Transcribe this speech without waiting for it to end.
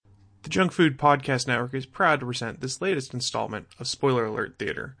Junkfood Podcast Network is proud to present this latest installment of Spoiler Alert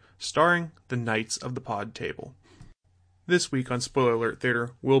Theater, starring the Knights of the Pod Table. This week on Spoiler Alert Theater,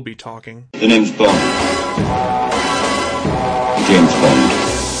 we'll be talking... The name's Bond. James Bond.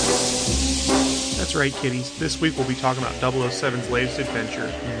 That's right, kiddies. This week we'll be talking about 007's latest adventure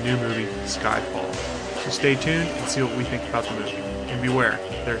in the new movie, Skyfall. So stay tuned and see what we think about the movie. And beware,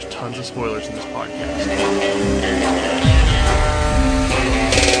 there's tons of spoilers in this podcast.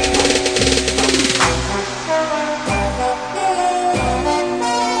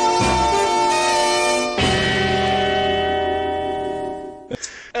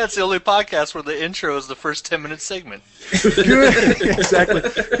 That's the only podcast where the intro is the first 10-minute segment. Good. Exactly.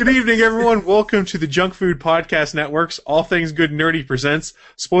 Good evening, everyone. Welcome to the Junkfood Podcast Network's All Things Good and Nerdy presents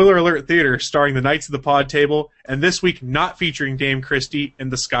Spoiler Alert Theater, starring the Knights of the Pod Table, and this week not featuring Dame Christie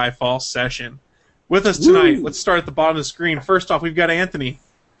in the Skyfall session. With us tonight, let's start at the bottom of the screen. First off, we've got Anthony.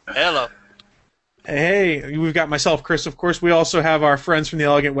 Hello. Hey, we've got myself, Chris, of course. We also have our friends from the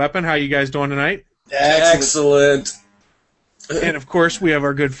Elegant Weapon. How are you guys doing tonight? Excellent. And, of course, we have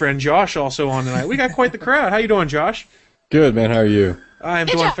our good friend Josh also on tonight. We got quite the crowd. How you doing, Josh? Good, man. How are you? I'm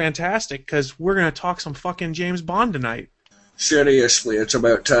doing fantastic, because we're going to talk some fucking James Bond tonight. Seriously, it's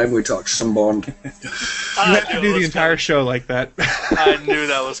about time we talk some Bond. You have to do the entire show like that. I knew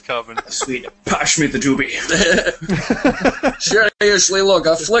that was coming. Sweet. Pass me the doobie. Seriously, look,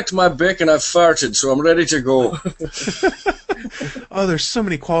 I flicked my bick and I farted, so I'm ready to go. Oh, there's so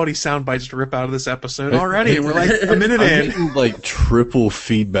many quality sound bites to rip out of this episode already. We're like a minute in. I'm getting, like, triple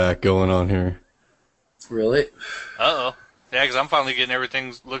feedback going on here. Really? Uh-oh. Yeah, because I'm finally getting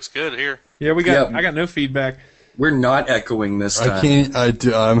everything looks good here. Yeah, I got no feedback. We're not echoing this time.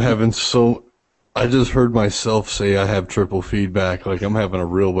 I'm having so... I just heard myself say I have triple feedback. Like, I'm having a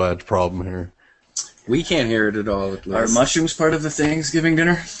real bad problem here. We can't hear it at all. Are mushrooms part of the Thanksgiving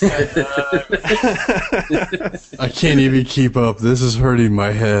dinner? I can't even keep up. This is hurting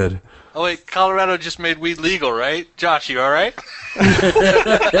my head. Oh, wait, Colorado just made weed legal, right? Josh, you all right? They're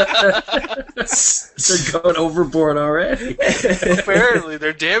going overboard already. Apparently,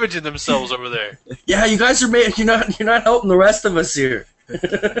 they're damaging themselves over there. Yeah, you guys are you're not helping the rest of us here.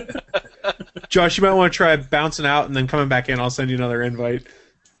 Josh, you might want to try bouncing out and then coming back in. I'll send you another invite.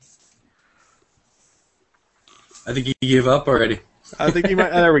 I think he gave up already. I think he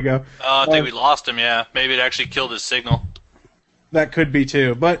might. There we go. I think we lost him, yeah. Maybe it actually killed his signal. That could be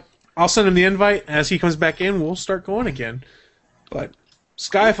too. But I'll send him the invite. As he comes back in, we'll start going again. But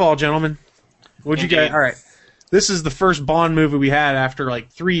Skyfall, gentlemen. What'd you get? All right. This is the first Bond movie we had after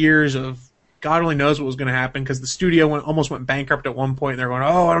like 3 years of God only knows what was going to happen, because the studio almost went bankrupt at one point, and they're going,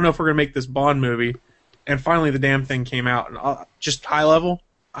 oh, I don't know if we're going to make this Bond movie. And finally the damn thing came out. And just high level,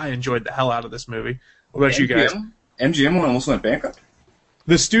 I enjoyed the hell out of this movie. What about you guys? MGM almost went bankrupt?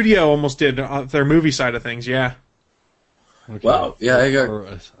 The studio almost did their movie side of things, yeah. Okay. Wow. Yeah, I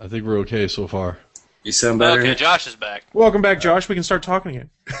think we're okay so far. You sound better. Okay, Josh is back. Welcome back, Josh. We can start talking again.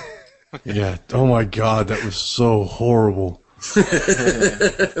 Yeah. Oh my God, that was so horrible.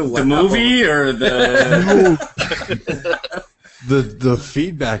 The movie or the... the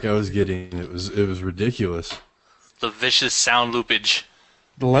feedback I was getting, it was ridiculous. The vicious sound loopage.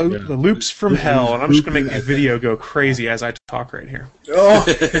 The loops from hell, and I'm just going to make the video go crazy as I talk right here. Oh,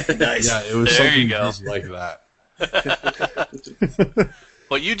 nice. Yeah, it was There something you go. just like that.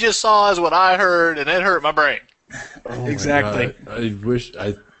 What you just saw is what I heard, and it hurt my brain. Oh Exactly. My God. I wish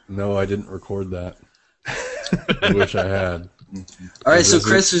I didn't record that. I wish I had. All right, so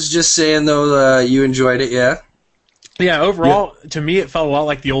Chris was just saying, though, you enjoyed it, yeah? Yeah, overall, to me, it felt a lot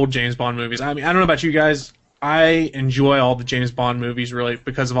like the old James Bond movies. I mean, I don't know about you guys. I enjoy all the James Bond movies, really,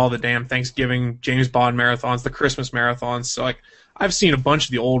 because of all the damn Thanksgiving James Bond marathons, the Christmas marathons. So, like, I've seen a bunch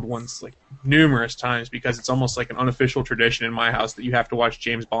of the old ones, like, numerous times, because it's almost like an unofficial tradition in my house that you have to watch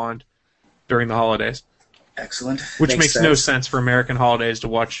James Bond during the holidays. Excellent. Which makes no sense for American holidays to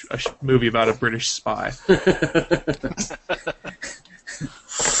watch a movie about a British spy.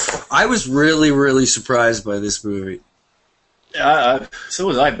 I was really, really surprised by this movie. So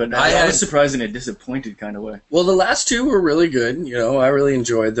was I, but I was surprised in a disappointed kind of way. Well, the last two were really good. You know, I really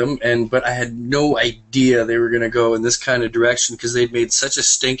enjoyed them, but I had no idea they were going to go in this kind of direction, because they'd made such a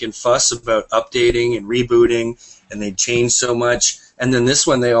stinking fuss about updating and rebooting, and they'd changed so much. And then this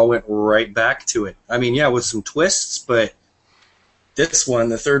one, they all went right back to it. I mean, yeah, with some twists, but this one,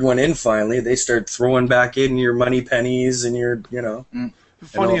 the third one in finally, they start throwing back in your money pennies and your, you know.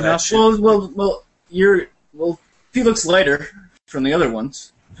 Funny enough. Well, he looks lighter from the other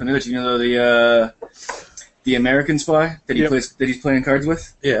ones. From the other, you know, the American Spy that he's playing cards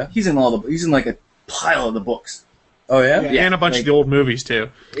with. Yeah, he's in like a pile of the books. Oh yeah. and a bunch of the old movies too.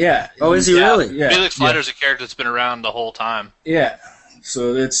 Yeah. Oh, is he really? Yeah. Felix Leiter's a character that's been around the whole time. Yeah.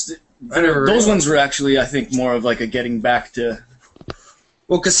 So those ones were actually, I think, more of like a getting back to.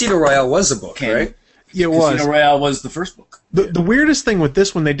 Well, Casino Royale was a book, right? Yeah, it was. Casino Royale was the first book. The weirdest thing with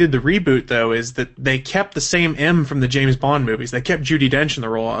this when they did the reboot, though, is that they kept the same M from the James Bond movies. They kept Judi Dench in the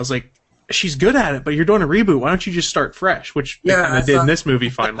role. I was like, she's good at it, but you're doing a reboot. Why don't you just start fresh? Which they kind of did in this movie,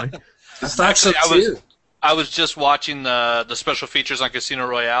 finally. I thought so too. I was just watching the special features on Casino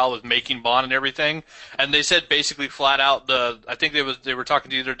Royale with making Bond and everything, and they said basically flat out I think they were talking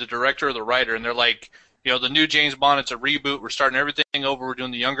to either the director or the writer, and they're like, the new James Bond, it's a reboot. We're starting everything over. We're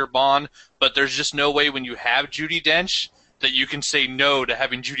doing the younger Bond, but there's just no way when you have Judi Dench that you can say no to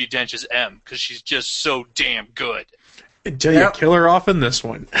having Judi Dench as M, because she's just so damn good. Until you kill her off in this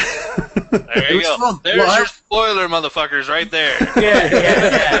one. There you go. There's your spoiler, motherfuckers, right there.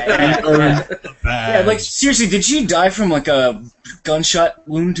 Yeah, like, seriously, did she die from, like, a gunshot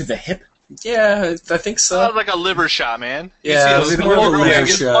wound to the hip? Yeah, I think so. Like a liver shot, man. Yeah, you see it was more of a liver get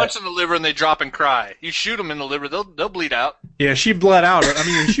shot. punched in the liver and they drop and cry. You shoot them in the liver, they'll bleed out. Yeah, she bled out. I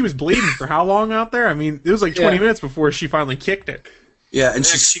mean, she was bleeding for how long out there? I mean, it was like 20 minutes before she finally kicked it. Yeah, and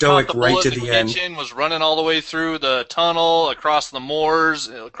she's stoic right to the end. Kitchen, was running all the way through the tunnel, across the moors,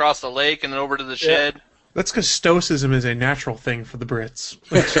 across the lake, and then over to the shed. That's because stoicism is a natural thing for the Brits.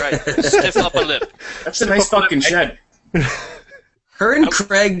 That's right. Stiff up a lip. That's a nice fucking shed. Her and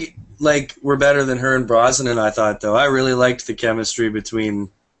Craig, were better than her and Brosnan, I thought, though. I really liked the chemistry between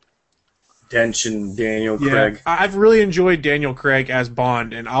Dench and Daniel Craig. I've really enjoyed Daniel Craig as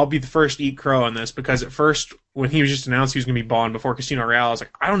Bond, and I'll be the first to eat crow on this, because at first, when he was just announced he was going to be Bond before Casino Royale, I was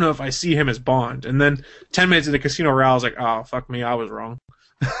like, I don't know if I see him as Bond. And then 10 minutes into Casino Royale, I was like, oh, fuck me, I was wrong.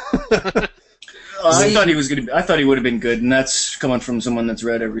 I thought he would have been good, and that's coming from someone that's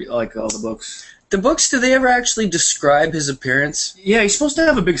read all the books. The books, do they ever actually describe his appearance? Yeah, he's supposed to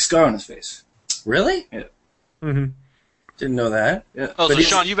have a big scar on his face. Really? Yeah. Mm-hmm. Didn't know that. Yeah. Oh, so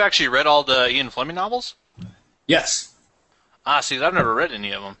Sean, you've actually read all the Ian Fleming novels? Yes. See, I've never read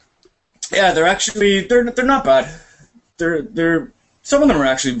any of them. Yeah, they're not bad. They're some of them are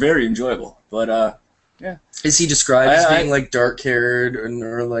actually very enjoyable, but yeah. Is he described as being dark-haired or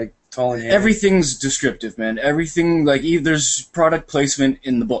tall and handsome? Everything's descriptive, man. Everything there's product placement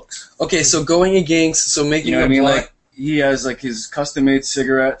in the books. Okay, so going against making he has his custom-made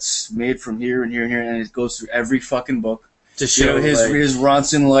cigarettes made from here and here and here, and it goes through every fucking book. To show his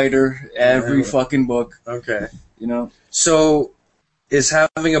Ronson lighter, every fucking book. Okay. So is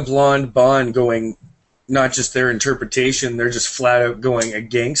having a blonde Bond going, not just their interpretation, they're just flat out going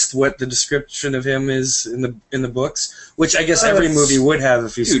against what the description of him is in the books, which I guess every movie would have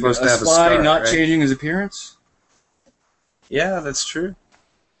if he's supposed to have a scar. Not changing his appearance? Yeah, that's true.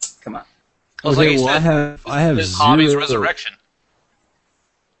 Come on. I have his zero. hobby's resurrection.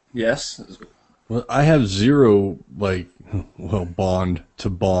 Yes. Well, I have zero Bond to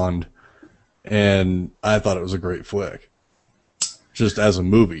Bond, and I thought it was a great flick. Just as a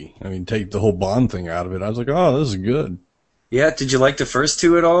movie. I mean, take the whole Bond thing out of it. I was like, oh, this is good. Yeah, did you like the first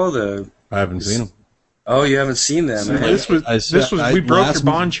two at all? I haven't seen them. Oh, you haven't seen them. We broke your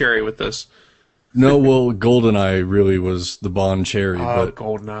Bond cherry with this. No, well, GoldenEye really was the Bond cherry. Oh,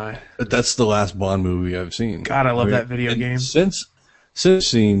 GoldenEye. But that's the last Bond movie I've seen. God, I love that video game. Since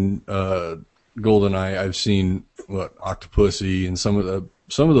seeing GoldenEye, I've seen Octopussy and some of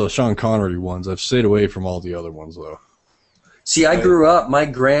the Sean Connery ones. I've stayed away from all the other ones though. See, I grew up, my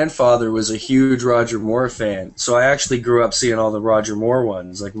grandfather was a huge Roger Moore fan, so I actually grew up seeing all the Roger Moore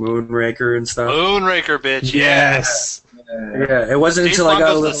ones, like Moonraker and stuff. Moonraker, bitch. Yes. Yeah, it wasn't until I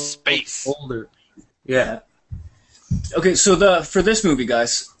got a little older. Yeah. Okay, so for this movie,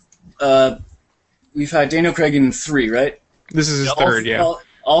 guys, we've had Daniel Craig in 3, right? This is his third, yeah.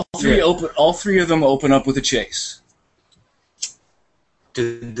 All three of them open up with a chase.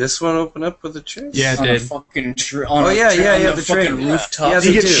 Did this one open up with a chase? Yeah, it on did. A fucking the the train rooftop. Yeah,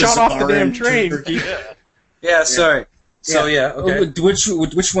 he gets shot off the damn train. Yeah, sorry. So okay.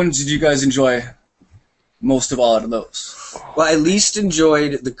 Which ones did you guys enjoy most of all out of those? Well, I least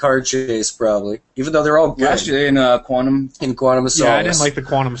enjoyed the car chase, probably, even though they're all good. Actually, in Quantum of Solace. Yeah, I didn't like the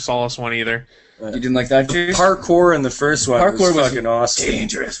Quantum of Solace one either. You didn't like that, Chase? Parkour in the first one was fucking awesome.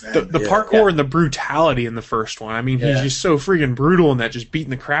 Dangerous, man. The parkour and the brutality in the first one. I mean, he's just so freaking brutal in that, just beating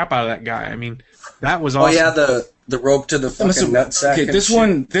the crap out of that guy. I mean, that was awesome. Oh yeah, the rope to the fucking nutsack. Okay, this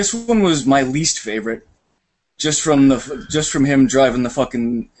one was my least favorite, just from him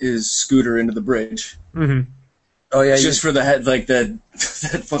driving his scooter into the bridge. Mm-hmm. Oh yeah, just for the head, that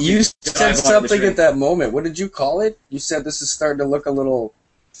fucking. You said something at that moment. What did you call it? You said this is starting to look a little.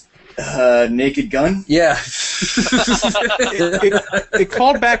 Naked Gun. Yeah. It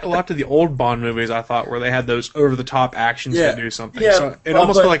called back a lot to the old Bond movies, I thought, where they had those over-the-top actions Yeah. to do something. Yeah, So it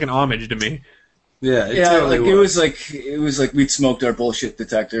almost felt like an homage to me. Yeah, It was like we'd smoked our bullshit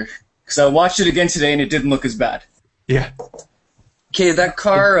detector. Because I watched it again today and it didn't look as bad. Yeah. Okay, that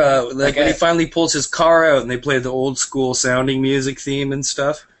car, when he finally pulls his car out and they play the old school sounding music theme and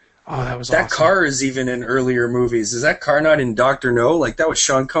stuff. Oh, that was That awesome. car is even in earlier movies. Is that car not in Dr. No? Like, that was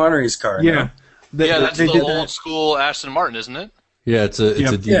Sean Connery's car. Yeah. No? That's they the did old that. school Aston Martin, isn't it? Yeah, it's a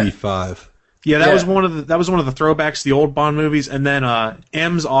Yep. DB5. Yeah, that Yeah. was one of the throwbacks to the old Bond movies, and then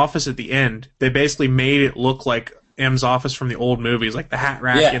M's office at the end. They basically made it look like M's office from the old movies, like the hat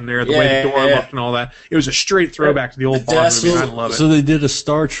rack Yeah. in there, the way the door Yeah. looked, and all that. It was a straight throwback to the old The Bond desk movies. I was- love it. So they did a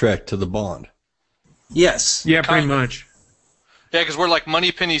Star Trek to the Bond. Yes. Yeah, pretty Kind of. much. Yeah, because where like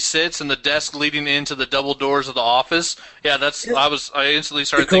Moneypenny sits and the desk leading into the double doors of the office. Yeah, I instantly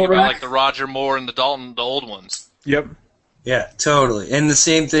started The thinking coat about rack. like the Roger Moore and the Dalton, the old ones. Yep. Yeah, totally. And the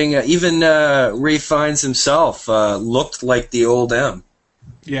same thing, even Ray Fiennes himself looked like the old M.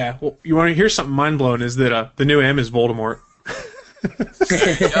 Yeah. Well, you want to hear something mind blowing? Is that the new M is Voldemort.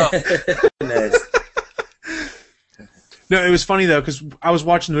 Nice. No, it was funny though because I was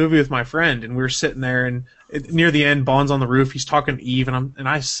watching the movie with my friend and we were sitting there and near the end, Bond's on the roof. He's talking to Eve and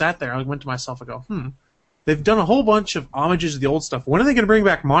I sat there. I went to myself. I go, they've done a whole bunch of homages to the old stuff. When are they going to bring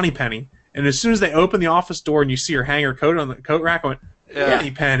back Moneypenny? And as soon as they open the office door and you see her hang her coat on the coat rack, I went,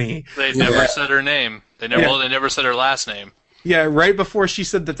 Moneypenny. They never said her name. They never said her last name. Yeah, right before she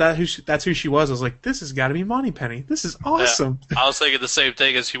said that's who she was, I was like, this has got to be Moneypenny. This is awesome. Yeah. I was thinking the same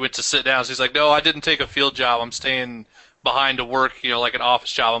thing as he went to sit down. So he's like, no, I didn't take a field job. I'm staying behind to work, like an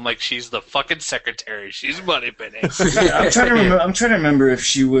office job. I'm like, she's the fucking secretary. She's Moneypenny. I'm trying to remember if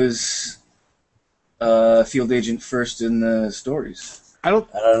she was field agent first in the stories. I don't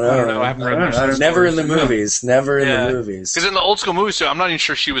I don't know. I haven't read much. I don't know. Never in the movies. Never in Yeah. the movies. Because in the old school movies, too, I'm not even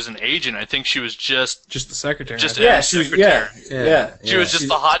sure she was an agent. I think she was just Just the secretary. Just I think. a She was, secretary. She was just She's-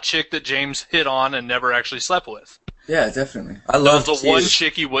 the hot chick that James hit on and never actually slept with. Yeah, definitely. I That love was the one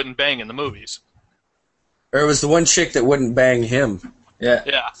chick he wouldn't bang in the movies. Or it was the one chick that wouldn't bang him. Yeah.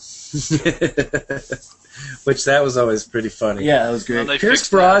 Yeah. Which that was always pretty funny. Yeah, that was Well, great. they Pierce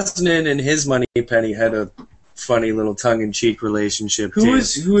fixed that. Brosnan and his Moneypenny had a funny little tongue-in-cheek relationship Who too.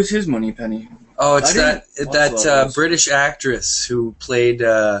 is his Moneypenny? Oh, it's I didn't that watch those. British actress who played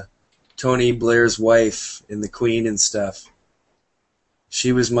Tony Blair's wife in The Queen and stuff.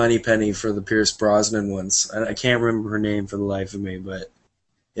 She was Moneypenny for the Pierce Brosnan ones. I can't remember her name for the life of me, but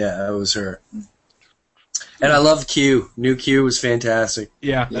yeah, that was her. And I loved Q. New Q was fantastic.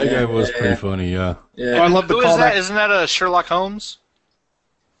 Yeah. That guy was pretty funny, yeah. Oh, I love the Who is that? callback. Isn't that a Sherlock Holmes?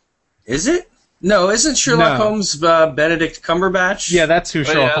 Is it? No, isn't Sherlock No. Holmes Benedict Cumberbatch? Yeah, that's who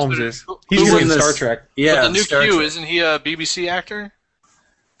Sherlock yeah, Holmes but is. who- He's who going to in be in this- Star Trek. Yeah, But the new Star Q, Trek. isn't he a BBC actor?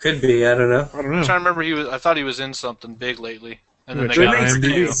 Could be. I don't know. I don't know. I'm trying to remember. I thought he was in something big lately. And then Which they one got is him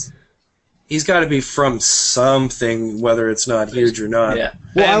it? Q. He's got to be from something, whether it's not huge or not. Yeah.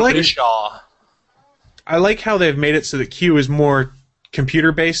 Well, I Ben like Brishaw. I like how they've made it so that Q is more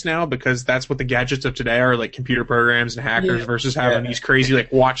computer based now because that's what the gadgets of today are, like computer programs and hackers Yeah. versus having Yeah. these crazy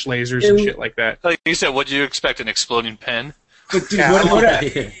like watch lasers and shit like that. Like you said, what do you expect? An exploding pen? But dude,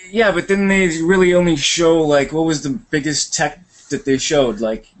 Yeah. yeah, but then they really only show like what was the biggest tech that they showed?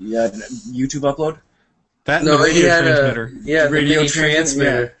 Like YouTube upload. That and No, the he radio had transmitter. the radio mini transmitter,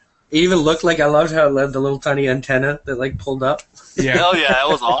 transmitter. It even looked like, I loved how it had the little tiny antenna that like pulled up. Yeah. Hell yeah, that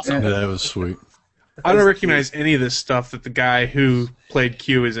was awesome. Yeah, that was sweet. I don't recognize any of this stuff that the guy who played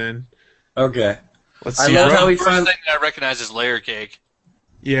Q is in. Okay. Let's I see. love how The he first found. thing I recognize is Layer Cake.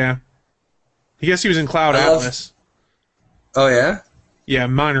 Yeah. I guess he was in Cloud I love- Atlas. Oh yeah. Yeah,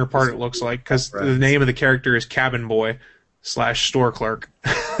 minor part it looks like because the name of the character is Cabin Boy / store clerk.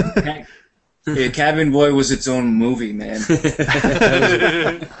 Yeah, Cabin Boy was its own movie, man.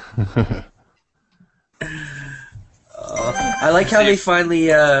 I like how they finally.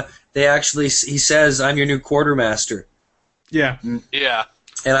 They actually. He says, "I'm your new quartermaster," Yeah. Yeah.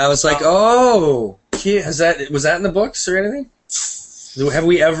 and I was like, "Oh, Q, was that in the books or anything? Have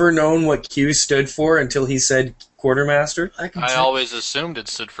we ever known what Q stood for until he said quartermaster? I always assumed it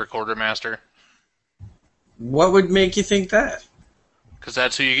stood for quartermaster What would make you think that? because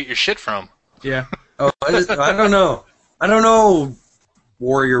that's who you get your shit from. Yeah. Oh, I don't know. I don't know,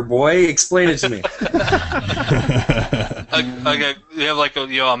 warrior boy. Explain it to me. You have like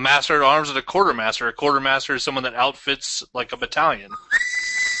a master at arms and a quartermaster. A quartermaster is someone that outfits like a battalion.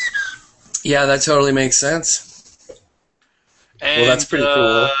 Yeah, that totally makes sense. And, That's pretty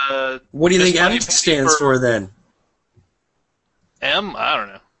cool. What do you Miss think M Moneypenny stands for then? M? I don't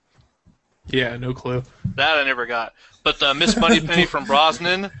know. Yeah, no clue. That I never got. But the Miss Moneypenny from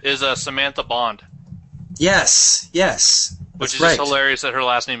Brosnan is Samantha Bond. Yes. Which is right. just hilarious that her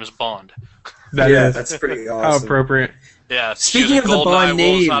last name is Bond. That's pretty awesome. How appropriate. Yeah. Speaking of the Goldeneye, Bond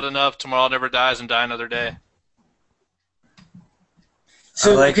Wolf's name- not enough. Tomorrow Never Dies and Die Another Day.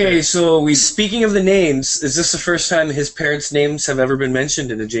 So, like okay, that. so we... Speaking of the names, is this the first time his parents' names have ever been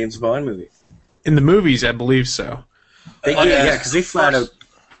mentioned in a James Bond movie? In the movies, I believe so. Yeah, because they flat out...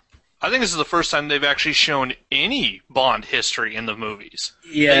 I think this is the first time they've actually shown any Bond history in the movies.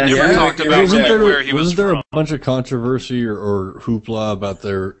 Yeah, They never talked about Wasn't really there, where he was wasn't there from. a bunch of controversy or hoopla about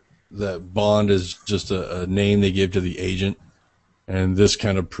that Bond is just a name they give to the agent, and this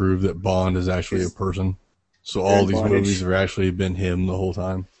kind of proved that Bond is actually a person. So all these movies have actually been him the whole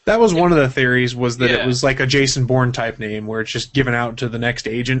time. That was one of the theories, was that Yeah. it was like a Jason Bourne type name, where it's just given out to the next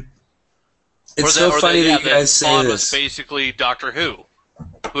agent. It's so funny that you guys say Bond this. was basically Doctor Who.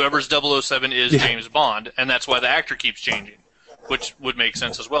 Whoever's 007 is James Bond, and that's why the actor keeps changing, which would make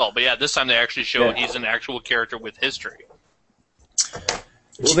sense as well. But yeah, this time they actually show he's an actual character with history.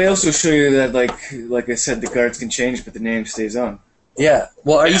 Well, they also show you that, like I said, the guards can change, but the name stays on. Yeah.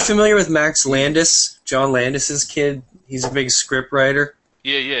 Well, are you familiar with Max Landis? John Landis's kid? He's a big script writer.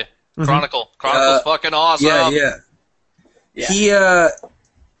 Yeah. Chronicle's fucking awesome. Yeah. He,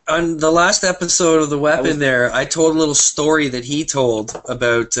 on the last episode of The Weapon I told a little story that he told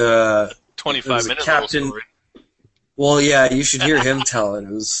about, 25 minutes Captain- story. well, yeah, you should hear him tell it. It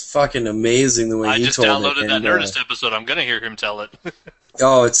was fucking amazing the way I he just told downloaded it. that and, Nerdist episode. I'm going to hear him tell it.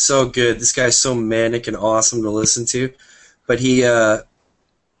 Oh, it's so good. This guy's so manic and awesome to listen to. But he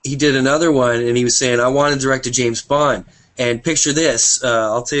did another one, and he was saying, I want to direct a James Bond. And picture this.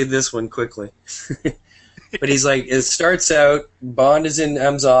 I'll tell you this one quickly. But he's like, it starts out, Bond is in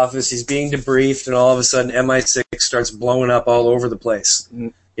M's office, he's being debriefed, and all of a sudden MI6 starts blowing up all over the place.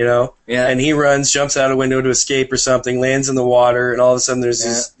 You know? Yeah. And he runs, jumps out a window to escape or something, lands in the water, and all of a sudden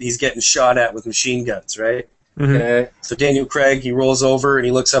he's getting shot at with machine guns, right? So Daniel Craig, he rolls over and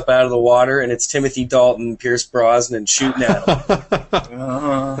he looks up out of the water, and it's Timothy Dalton, Pierce Brosnan shooting at him.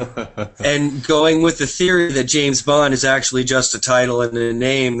 And going with the theory that James Bond is actually just a title and a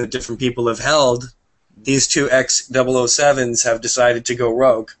name that different people have held, these two ex-007s have decided to go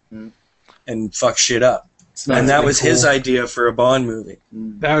rogue and fuck shit up. And that was his idea for a Bond movie.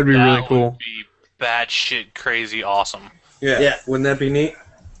 That would be really cool. Would be bad shit, crazy, awesome. Yeah. Wouldn't that be neat?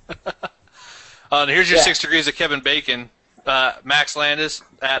 Here's your 6 degrees of Kevin Bacon. Max Landis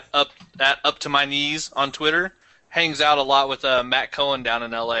at up to my knees on Twitter hangs out a lot with Matt Cohen down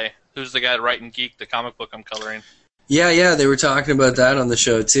in L.A., who's the guy writing Geek, the comic book I'm coloring. Yeah, they were talking about that on the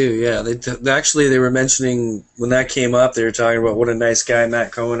show too. Yeah, they were mentioning when that came up, they were talking about what a nice guy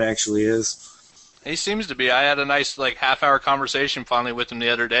Matt Cohen actually is. He seems to be. I had a nice half-hour conversation finally with him the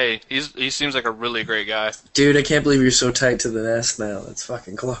other day. He seems like a really great guy. Dude, I can't believe you're so tight to the nest now. That's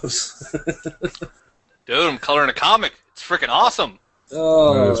fucking close. Dude, I'm coloring a comic. It's freaking awesome.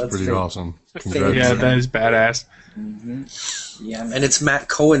 Oh, That's that's pretty great. awesome. Yeah, Congratulations. that is badass. Yeah, man. And it's Matt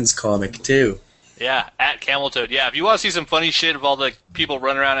Cohen's comic too. Yeah, at Cameltoad. Yeah, if you want to see some funny shit of all the people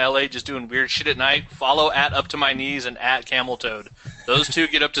running around LA just doing weird shit at night, follow at Up to My Knees and at Cameltoad. Those two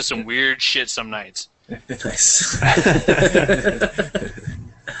get up to some weird shit some nights. Nice.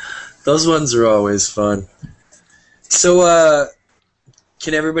 Those ones are always fun. So,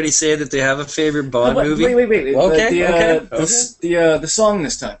 can everybody say that they have a favorite Bond movie? Wait. Okay. The song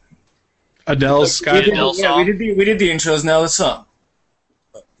this time. Adele's Skyfall. Adele song. We did the intros. Now the song.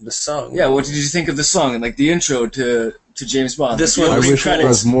 The song. Yeah. What did you think of the song and the intro to James Bond? This The one- I opening wish there credits.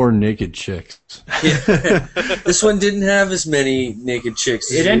 was more naked chicks. This one didn't have as many naked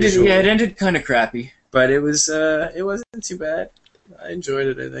chicks. As It ended. usual, Yeah, it ended kind of crappy. but it wasn't too bad. I enjoyed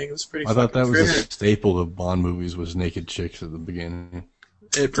it. I think it was pretty. I thought that fucking was a great. staple of Bond movies was naked chicks at the beginning.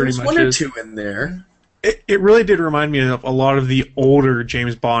 It There was pretty much one or is. two in there. It really did remind me of a lot of the older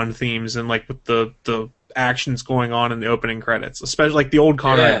James Bond themes, and with the actions going on in the opening credits, especially the old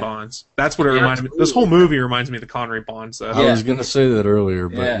Connery Yeah. Bonds. That's what it reminded me. This whole movie reminds me of the Connery Bonds. So. I was gonna say that earlier,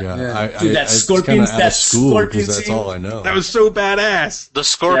 but Yeah. yeah, Dude, that it's Scorpions- kinda out of that school Scorpion because that's scene. all I know. That was so badass. The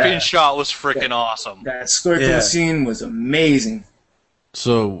Scorpion Yeah. shot was freaking awesome. That Scorpion Yeah. scene was amazing.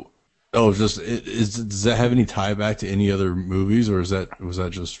 So. Does that have any tie back to any other movies, or was that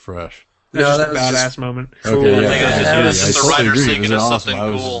just fresh? That's No, just that a was badass just moment. Okay, I yeah, think it's just, I it's just the totally writer agree. It thinking was of awesome. something I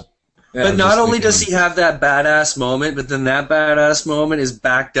was- cool. Yeah, But not just only does thinking- he have that badass moment, but then that badass moment is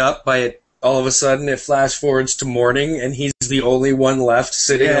backed up by it. All of a sudden, it flash forwards to morning, and he's the only one left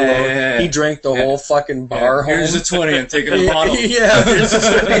sitting Yeah, alone. yeah. He drank the whole fucking bar home. Here's the 20. I'm taking a bottle. Yeah, here's the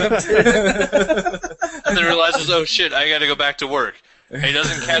 20. And then realizes, oh shit, I gotta go back to work. He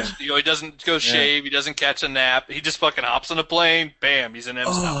doesn't catch, he doesn't go shave, he doesn't catch a nap, he just fucking hops on a plane, bam, he's in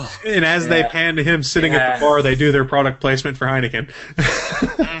M's house. And as they pan to him sitting at the bar, they do their product placement for Heineken.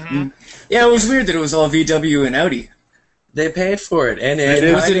 Yeah, it was weird that it was all VW and Audi. They paid for it, and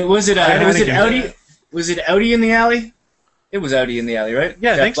Was it Audi? Was it Audi in the alley? It was Audi in the alley, right?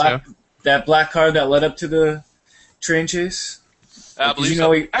 Yeah, I think so. That black car that led up to the train chase. I believe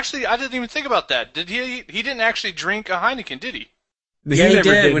so. Actually, I didn't even think about that. Did he? He didn't actually drink a Heineken, did he? Yeah, he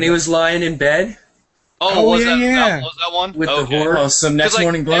did when he was lying in bed. Was that one? With the horse. Oh, some Next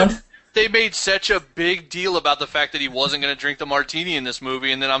Morning Blonde? They made such a big deal about the fact that he wasn't going to drink the martini in this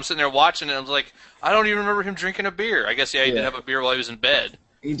movie, and then I'm sitting there watching it, and I was like, I don't even remember him drinking a beer. I guess, he did have a beer while he was in bed.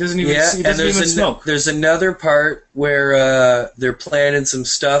 He doesn't even smoke. There's another part where they're planning some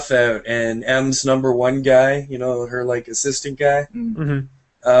stuff out, and M's number one guy, her, assistant guy,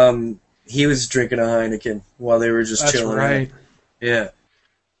 he was drinking a Heineken while they were just chilling. That's right. Yeah.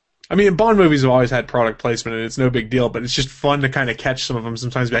 I mean, Bond movies have always had product placement, and it's no big deal, but it's just fun to kind of catch some of them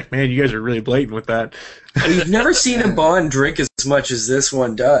sometimes. Like, man, you guys are really blatant with that. You've never seen a Bond drink as much as this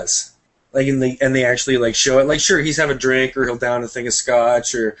one does. And they actually show it. Sure, he's having a drink, or he'll down a thing of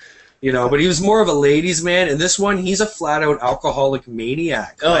scotch, or but he was more of a ladies' man. And this one, he's a flat out alcoholic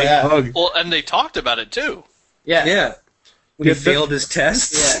maniac. Oh yeah. Well, and they talked about it too. Yeah. Yeah. When he failed his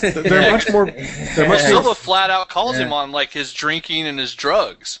tests. Yeah. They're much more. Silva flat out calls him on his drinking and his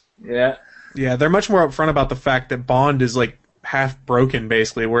drugs. Yeah. Yeah, they're much more upfront about the fact that Bond is half broken,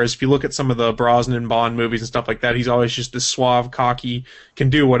 basically. Whereas if you look at some of the Brosnan Bond movies and stuff like that, he's always just this suave, cocky,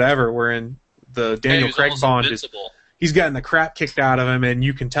 can do whatever. Wherein the Daniel Craig Bond he's gotten the crap kicked out of him, and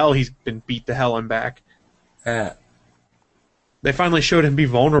you can tell he's been beat to hell and back. They finally showed him be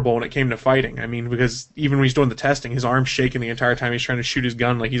vulnerable when it came to fighting. I mean, because even when he's doing the testing, his arm's shaking the entire time he's trying to shoot his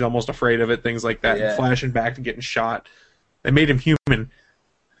gun, he's almost afraid of it, things like that, and flashing back and getting shot. They made him human.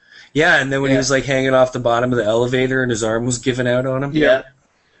 Yeah, and then when he was hanging off the bottom of the elevator and his arm was giving out on him. Yeah.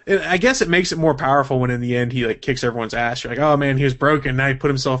 I guess it makes it more powerful when in the end he kicks everyone's ass. You're like, oh man, he was broken. Now he put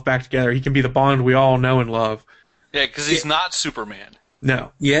himself back together. He can be the Bond we all know and love. Yeah, because he's not Superman.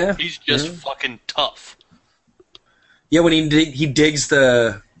 No. Yeah. He's just fucking tough. Yeah, when he digs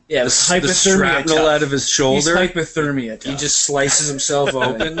the shrapnel out of his shoulder. He's hypothermia tough. He just slices himself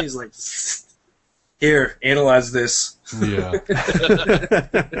open. He's like, here, analyze this. Yeah.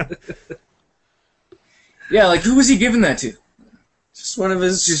 Yeah, who was he giving that to? Just one of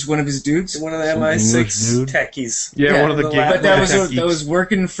his dudes. One of the MI6 techies. Yeah, one of the but that was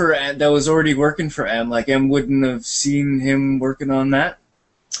working for. That was already working for M. M wouldn't have seen him working on that.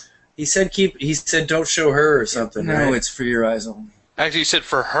 He said don't show her or something. No, right? It's for your eyes only. Actually, he said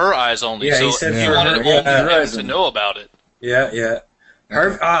for her eyes only. Yeah, so he said he wanted only him to know about it. Yeah, yeah.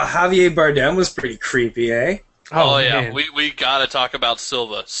 Javier Bardem was pretty creepy, eh? Oh yeah, man. we gotta talk about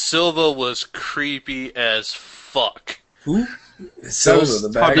Silva. Silva was creepy as fuck. Who? Silva, the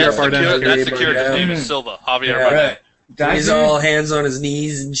bad guy. That's the character's name is Silva. Javier Bardem. Right. He's all hands on his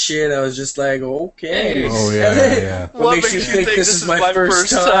knees and shit. I was just like, okay. Oh yeah. What makes you think this is my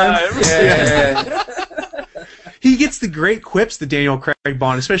first time? Yeah. He gets the great quips, the Daniel Craig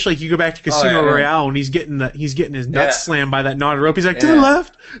Bond, especially if you go back to Casino Royale when he's getting his nuts slammed by that knotted rope. He's like, to the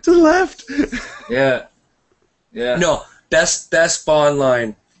left. Yeah. Yeah. No, best Bond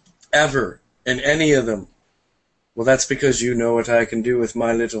line ever in any of them. Well, that's because you know what I can do with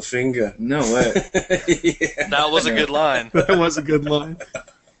my little finger. No way. That was a good line. That was a good line.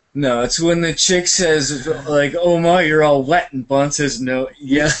 No, it's when the chick says, oh my, you're all wet, and Bond says, no,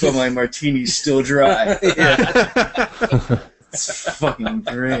 yes, but my martini's still dry. It's fucking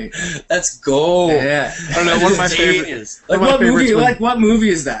great. Let's go. Yeah. I don't know, one of my favorites. What movie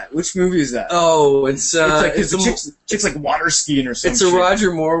is that? Which movie is that? Oh, it's the chick's water skiing or something. It's a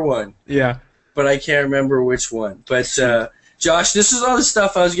Roger Moore one. Yeah. But I can't remember which one. But, Josh, this is all the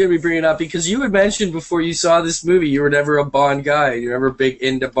stuff I was going to be bringing up because you had mentioned before you saw this movie you were never a Bond guy. You were never big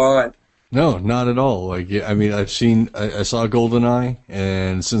into Bond. No, not at all. I saw GoldenEye,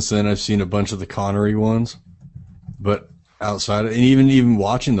 and since then I've seen a bunch of the Connery ones. But outside, and even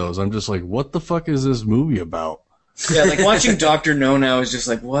watching those, I'm just like, what the fuck is this movie about? Yeah, watching Dr. No now is just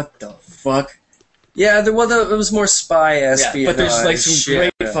like, what the fuck? Yeah, it was more spy espionage. Yeah, but there's some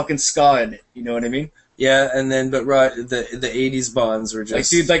great fucking ska in it. You know what I mean? Yeah, and then the 80s Bonds were just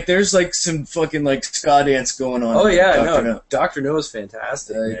there's some fucking ska dance going on. Oh yeah, Dr. No is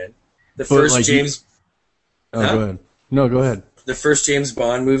fantastic, man. The first James. Go ahead. No, go ahead. The first James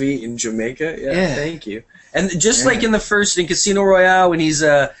Bond movie in Jamaica. Yeah. Thank you. And just like in Casino Royale, when he's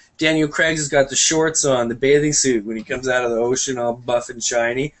Daniel Craig's got the shorts on, the bathing suit when he comes out of the ocean all buff and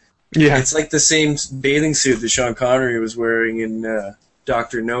shiny. Yeah. It's like the same bathing suit that Sean Connery was wearing in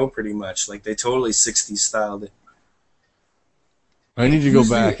Dr. No, pretty much. Like, they totally 60s styled it. I need to go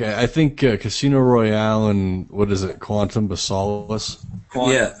back. I think Casino Royale and, what is it, Quantum of Solace?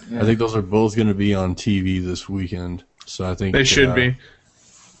 Yeah. I think those are both going to be on TV this weekend. So I think They should be.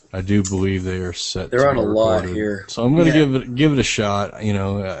 I do believe they are set. They're to on a be lot recorded. here. So I'm going to give it a shot. You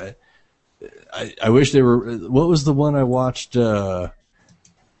know, I wish they were. What was the one I watched? Damn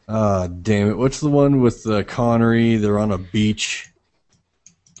it! What's the one with Connery? They're on a beach,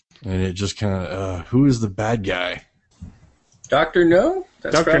 and it just kind of. Who is the bad guy? Dr. No?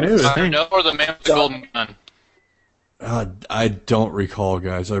 That's Dr. right. No, I Dr. think. No or the man with the golden gun? I don't recall,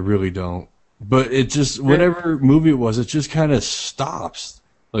 guys. I really don't. But it just whatever movie it was, it just kind of stops.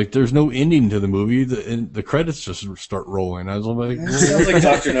 Like there's no ending to the movie. The credits just start rolling. I was like, Sounds like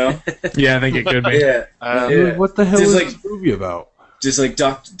Dr. No. Yeah, I think it could be. Yeah. what the hell Just is like- this movie about? Does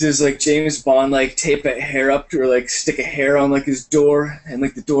like James Bond like tape a hair up or like stick a hair on like his door and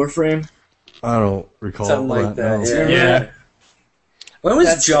like the door frame? I don't recall Something like that, no. yeah. Yeah. When was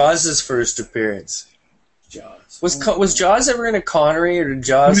That's- Jaws' first appearance? Jaws. Was Jaws ever in a Connery, or did He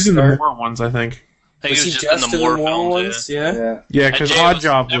Jaws was in the start? Moore ones, I think. I think Was he he was just just in in the Moore Moore films. ones? Yeah. Yeah. Yeah, And because James, Odd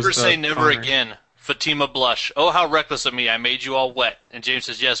Job was never the say never Connery. again. Fatima blush. Oh, how reckless of me! I made you all wet. And James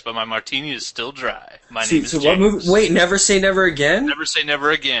says yes, but my martini is still dry. My name is So James. what movie? Wait, Never Say Never Again? Never say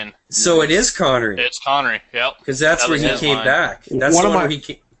never again. So it is Connery, It's Connery. Yep. because that's That where was he his came line. back. That's One the of one my-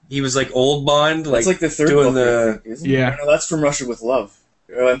 where he was like old Bond, That's like the third doing book, I the. think, isn't Yeah. it? No, that's from Russia with Love.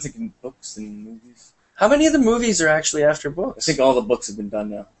 Oh, I'm thinking books and movies. How many of the movies are actually after I books? think all the books have been done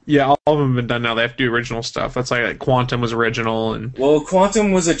now. Yeah, all of them have been done now. They have to do original stuff. That's like Quantum was original, and Well,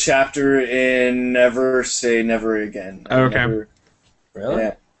 Quantum was a chapter in Never Say Never Again. Oh, okay. Really?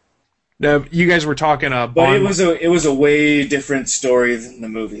 Yeah. no, you guys were talking But Bond. it was a way different story than the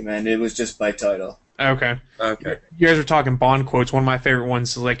movie, man. It was just by title. Okay. Okay. You guys were talking Bond quotes. One of my favorite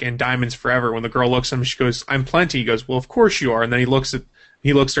ones is like in Diamonds Forever when the girl looks at him, she goes, "I'm Plenty." He goes, "Well, of course you are." And then he looks at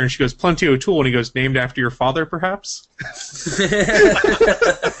her and she goes, "Plenty O'Toole," and he goes, "Named after your father, perhaps?"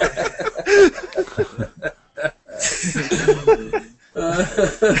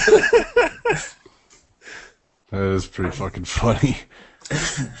 That is pretty fucking funny.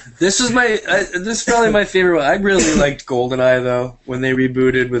 This is probably my favorite one. I really liked GoldenEye though when they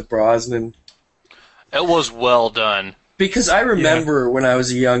rebooted with Brosnan. It was well done. Because I remember when I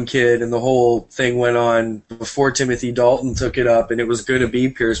was a young kid and the whole thing went on before Timothy Dalton took it up, and it was going to be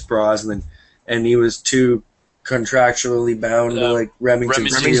Pierce Brosnan, and he was too contractually bound to like Remington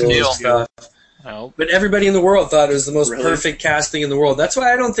Steele and stuff. No. But everybody in the world thought it was the most Really? perfect casting in the world. That's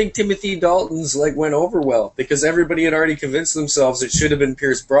why I don't think Timothy Dalton's like went over well, because everybody had already convinced themselves it should have been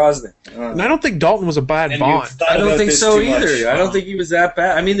Pierce Brosnan. And I don't think Dalton was a bad And Bond. you've thought I don't about think this so too much. either. I don't think he was that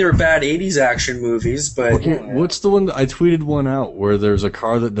bad. I mean, there were bad 80s action movies, but Okay, what's the one that I tweeted one out where there's a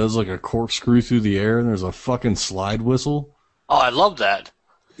car that does like a corkscrew through the air and there's a fucking slide whistle? Oh, I love that.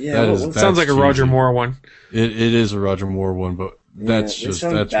 Yeah, That well, is- It sounds like a Roger cheesy. Moore one. It is a Roger Moore one, but that's it just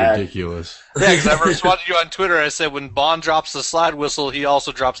sounds that's bad. ridiculous. Yeah, because I responded to you on Twitter. I said when Bond drops the slide whistle, he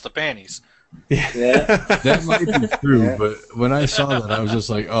also drops the panties. yeah. That might be true, but when I saw that, I was just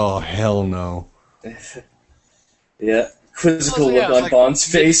like, "Oh hell no!" Yeah. Quizzical Yeah, look on Bond's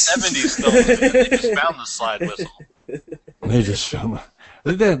face. 70s film. They just found the slide whistle. They just filmed.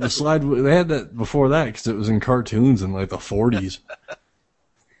 They had the slide. They had that before that because it was in cartoons in like the 40s.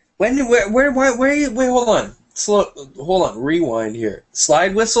 wait, hold on. Hold on, rewind here.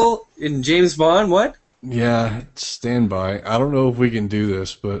 Slide whistle in James Bond, what? Yeah, stand by. I don't know if we can do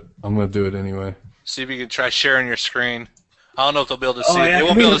this, but I'm gonna do it anyway. See if you can try sharing your screen. I don't know if they'll be able to see Oh, it. yeah, They won't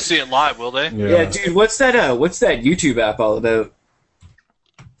can be we- able to see it live, will they? Yeah, dude, what's that YouTube app all about?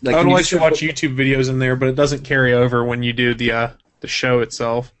 Like, I can would you like just to watch YouTube videos in there, but it doesn't carry over when you do the show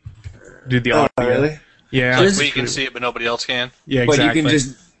itself. Do the Oh, audio. really? Yeah. Like we can see it, but nobody else can. Yeah, But exactly. you can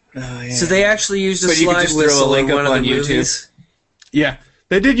just. Oh, yeah. So they actually used a But you could slide just throw a whistle link in one up of on the YouTube. movies? Yeah,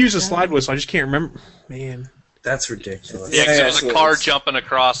 they did use a slide whistle. I just can't remember. Man. That's ridiculous. Yeah, 'cause Yeah, it was so a car it's- jumping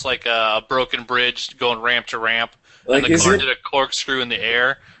across like a broken bridge, going ramp to ramp, Like, and the is car it- did a corkscrew in the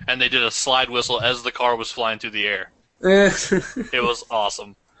air, and they did a slide whistle as the car was flying through the air. It was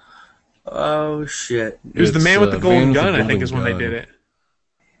awesome. Oh, shit. It was the It's, Man with the Man Golden with the Gun, I think, Golden is when they Gun. did it.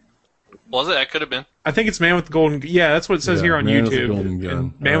 Was it? That could have been. I think it's Man with the Golden. Yeah, that's what it says Yeah, here on Man with the YouTube. Golden Gun.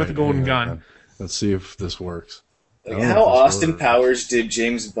 And Man with the Golden hang on. Gun. Let's see if this works. Like, I don't know how if this Austin works. Powers did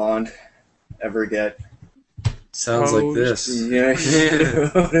James Bond ever get? Sounds like this. Yeah, you know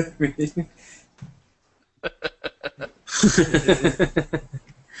what I mean?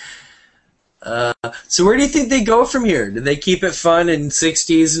 So where do you think they go from here? Do they keep it fun in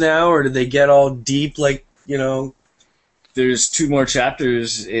 60s now, or do they get all deep like, There's 2 more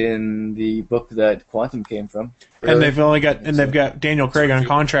chapters in the book that Quantum came from. And they've got Daniel Craig on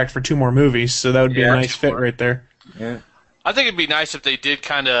contract for 2 more movies, so that would be a nice fit right there. Yeah. I think it'd be nice if they did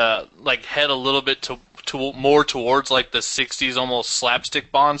kind of like head a little bit to more towards like the 60s almost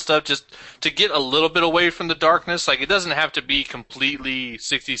slapstick Bond stuff, just to get a little bit away from the darkness. Like, it doesn't have to be completely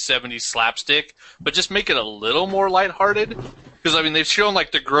 60s, 70s slapstick, but just make it a little more lighthearted. Because, I mean, they've shown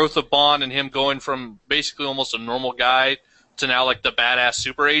like the growth of Bond and him going from basically almost a normal guy to now like the badass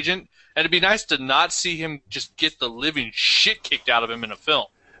super agent. And it'd be nice to not see him just get the living shit kicked out of him in a film.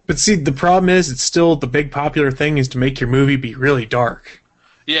 But see, the problem is, it's still the big popular thing is to make your movie be really dark.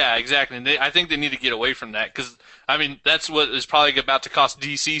 Yeah, exactly. And I think they need to get away from that because, I mean, that's what is probably about to cost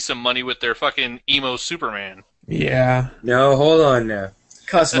DC some money with their fucking emo Superman. Yeah. No, hold on now.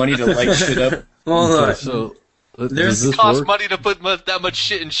 Costs money to light shit up. Hold on. So, It costs money to put that much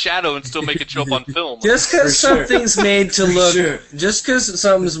shit in shadow and still make it show up on film. Just because something's made to look, just because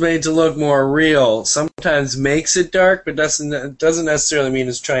something's made to look more real, sometimes makes it dark, but doesn't necessarily mean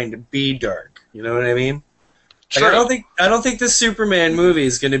it's trying to be dark. You know what I mean? Like, Sure. I don't think the Superman movie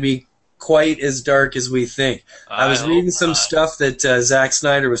is going to be quite as dark as we think. I was reading some stuff that Zack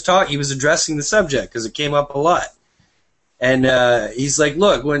Snyder was talking. He was addressing the subject because it came up a lot. And he's like,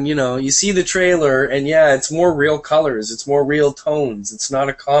 look, when you see the trailer, and yeah, it's more real colors, it's more real tones. It's not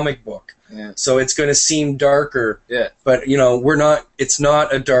a comic book, so it's going to seem darker. Yeah. But we're not. It's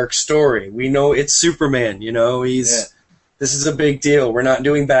not a dark story. We know it's Superman. This is a big deal. We're not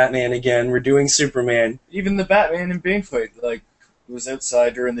doing Batman again. We're doing Superman. Even the Batman and Bane fight, was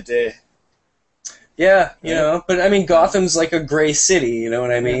outside during the day. Yeah, but I mean, Gotham's like a gray city, you know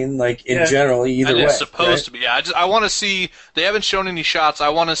what I mean? Like, in general, either way. And it's supposed to be. Yeah, I want to see, they haven't shown any shots, I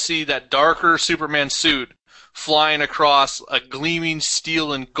want to see that darker Superman suit flying across a gleaming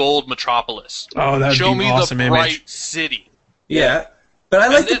steel and gold metropolis. Oh, that would be an awesome Show me the image. bright city. Yeah. But I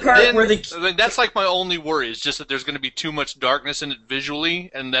like the part where they... I mean, that's like my only worry, is just that there's going to be too much darkness in it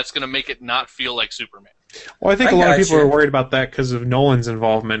visually, and that's going to make it not feel like Superman. Well, I think a lot of people are worried about that because of Nolan's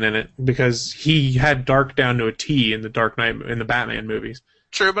involvement in it, because he had dark down to a T in the Dark Knight, in the Batman movies.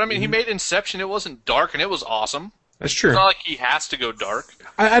 True, but I mean, he made Inception, it wasn't dark, and it was awesome. That's true. It's not like he has to go dark.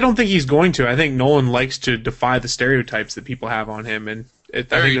 I don't think he's going to. I think Nolan likes to defy the stereotypes that people have on him, and I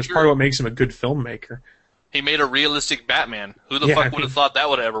think that's part of what makes him a good filmmaker. He made a realistic Batman. Who the fuck would have thought that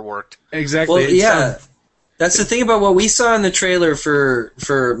would have ever worked? Exactly. Well, yeah. That's the thing about what we saw in the trailer for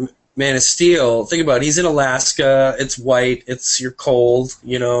Man of Steel. Think about it. He's in Alaska. It's white. You're cold.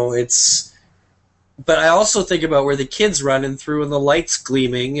 It's... But I also think about where the kid's running through and the light's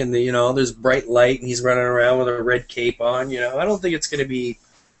gleaming and there's bright light and he's running around with a red cape on. I don't think it's going to be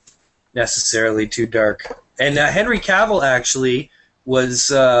necessarily too dark. And Henry Cavill actually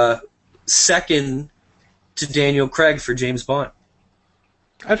was second to Daniel Craig for James Bond.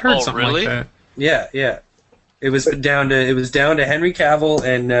 I've heard something like that. Yeah. It was down to Henry Cavill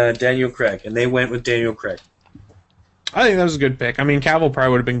and Daniel Craig, and they went with Daniel Craig. I think that was a good pick. I mean, Cavill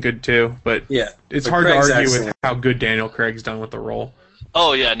probably would have been good too, but it's hard to argue with how good Daniel Craig's done with the role.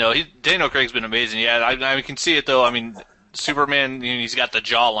 Oh yeah, no, Daniel Craig's been amazing. Yeah, I can see it though. I mean, Superman, he's got the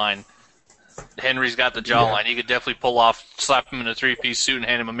jawline. Henry's got the jawline. He could definitely pull off, slap him in a 3-piece suit and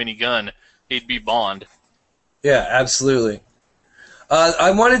hand him a minigun. He'd be Bond. Yeah, absolutely.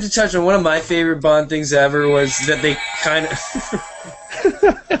 I wanted to touch on one of my favorite Bond things ever was that they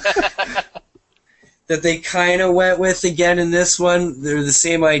kind of went with again in this one. They're the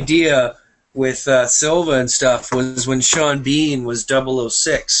same idea with Silva and stuff. Was when Sean Bean was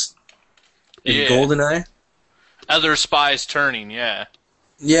 006 in GoldenEye. Other spies turning, yeah.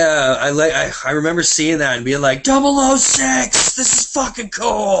 Yeah, I remember seeing that and being like, 006, this is fucking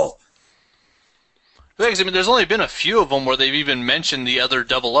cool. I mean, there's only been a few of them where they've even mentioned the other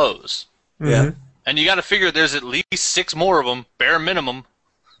 00s. Yeah. And you got to figure there's at least 6 more of them, bare minimum.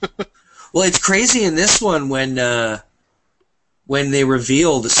 Well, it's crazy in this one when they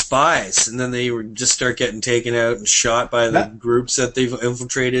reveal the spies, and then they just start getting taken out and shot by the groups that they've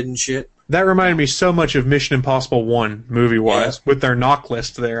infiltrated and shit. That reminded me so much of Mission Impossible 1, movie-wise, with their knock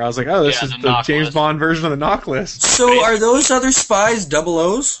list there. I was like, oh, this is the James Bond version of the knock list. So are those other spies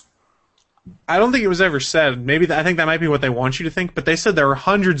 00s? I don't think it was ever said. Maybe I think that might be what they want you to think, but they said there were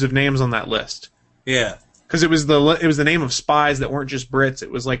hundreds of names on that list. Yeah. Because it was the name of spies that weren't just Brits. It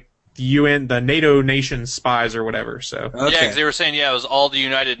was like the UN, the NATO nations spies or whatever. So Yeah, because they were saying, it was all the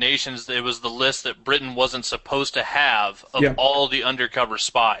United Nations. It was the list that Britain wasn't supposed to have of all the undercover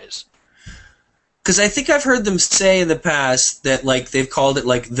spies. Because I think I've heard them say in the past that like they've called it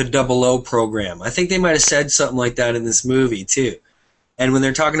like the 00 program. I think they might have said something like that in this movie too. And when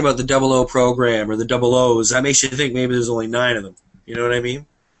they're talking about the 00 program or the 00s, that makes you think maybe there's only 9 of them. You know what I mean?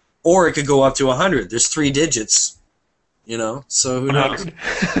 Or it could go up to 100. There's 3 digits. You know, so who knows?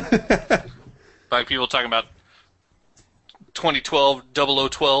 Like people talking about 2012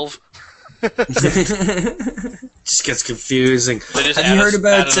 0012. Just gets confusing. Have you heard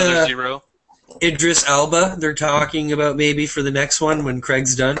about zero? Idris Elba? They're talking about maybe for the next one when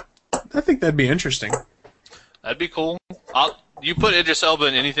Craig's done. I think that'd be interesting. That'd be cool. You put Idris Elba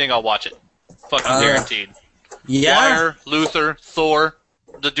in anything, I'll watch it. Fucking guaranteed. Yeah. Fire, Luther, Thor.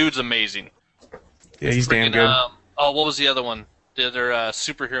 The dude's amazing. Yeah, he's damn good. What was the other one? The other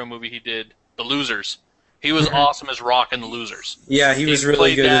superhero movie he did? The Losers. He was awesome as Rock in The Losers. Yeah, he was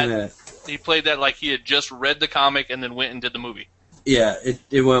really good in that. He played that like he had just read the comic and then went and did the movie. Yeah,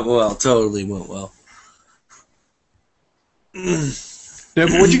 it went well. Totally went well. Yeah,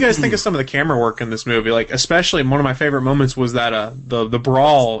 but what do you guys think of some of the camera work in this movie? Like, especially one of my favorite moments was that the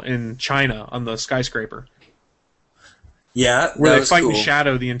brawl in China on the skyscraper. Yeah, where they fight cool. in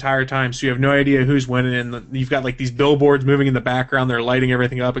shadow the entire time, so you have no idea who's winning. And you've got like these billboards moving in the background; they're lighting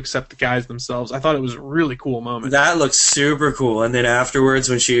everything up except the guys themselves. I thought it was a really cool moment. That looks super cool. And then afterwards,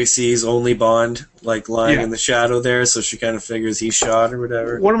 when she sees only Bond like lying in the shadow there, so she kind of figures he's shot or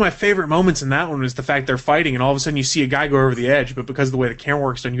whatever. One of my favorite moments in that one is the fact they're fighting, and all of a sudden you see a guy go over the edge, but because of the way the camera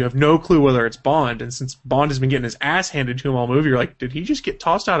works, done, you have no clue whether it's Bond. And since Bond has been getting his ass handed to him all movie, you're like, did he just get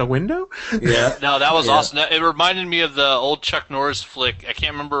tossed out a window? Yeah. No, that was awesome. It reminded me of the old Chuck Norris flick. I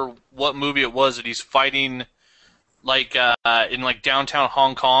can't remember what movie it was that he's fighting like in like downtown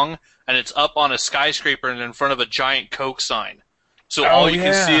Hong Kong, and it's up on a skyscraper and in front of a giant Coke sign. So all you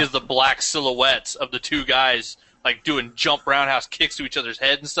can see is the black silhouettes of the two guys like doing jump roundhouse kicks to each other's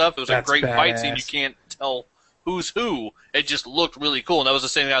head and stuff. It was a great fight scene. You can't tell who's who. It just looked really cool. And that was the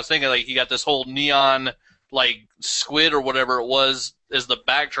same thing I was thinking. Like he got this whole neon like squid or whatever it was as the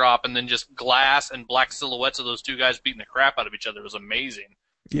backdrop, and then just glass and black silhouettes of those two guys beating the crap out of each other. It was amazing.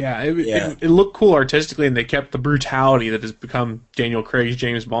 Yeah, it looked cool artistically, and they kept the brutality that has become Daniel Craig's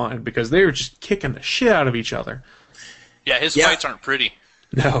James Bond, because they were just kicking the shit out of each other. Yeah, his fights aren't pretty.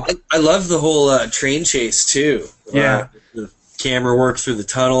 No. I love the whole train chase, too. Yeah. The camera work through the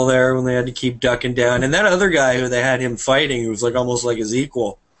tunnel there when they had to keep ducking down. And that other guy who they had him fighting, who was like almost like his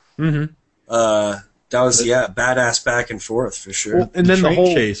equal. Mm-hmm. That was, badass back and forth, for sure. Well, and then the the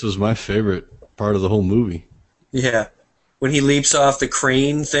whole chase was my favorite part of the whole movie. Yeah. When he leaps off the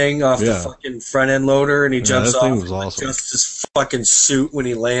crane thing, off the fucking front end loader, and he jumps off, was awesome. just his fucking suit when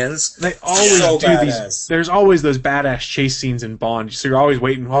he lands. They always do these. There's always those badass chase scenes in Bond, so you're always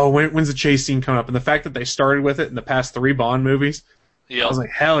waiting. Oh, when's the chase scene coming up? And the fact that they started with it in the past 3 Bond movies, I was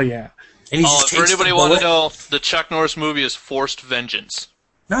like, hell yeah! And for anybody want to know, the Chuck Norris movie is Forced Vengeance.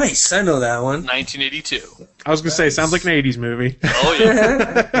 Nice, I know that one. 1982. I was gonna say, it sounds like an '80s movie. Oh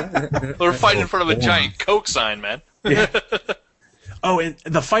yeah, we're fighting in front of a giant Coke sign, man. Yeah. Oh, and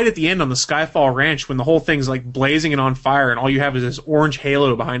the fight at the end on the Skyfall Ranch, when the whole thing's like blazing and on fire, and all you have is this orange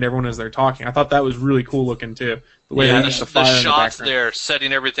halo behind everyone as they're talking. I thought that was really cool looking too. The way they used the fire in the shots background. there,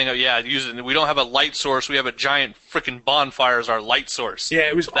 setting everything up. Yeah, we don't have a light source. We have a giant freaking bonfire as our light source. Yeah,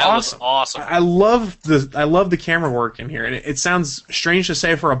 it was that awesome. Was awesome. I love the camera work in here, and it sounds strange to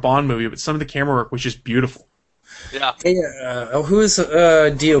say for a Bond movie, but some of the camera work was just beautiful. Yeah. Hey, who is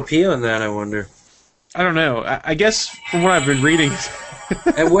DOP on that? I wonder. I don't know. I guess from what I've been reading.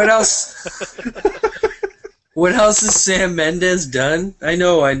 And what else? What else has Sam Mendes done? I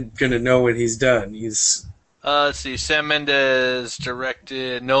know I'm gonna know what he's done. He's let's see. Sam Mendes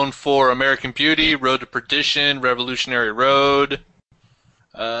directed, known for American Beauty, Road to Perdition, Revolutionary Road.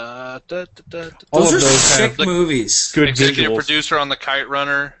 Those are sick movies. Good executive visuals. Producer on The Kite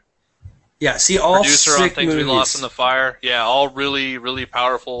Runner. Yeah, see, all producer sick on Things movies. We Lost in the Fire. Yeah, all really, really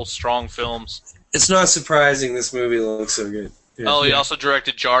powerful, strong films. It's not surprising this movie looks so good. Yeah. Oh, he also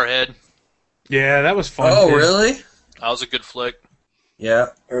directed Jarhead. Yeah, that was fun. Oh, too. really? That was a good flick. Yeah.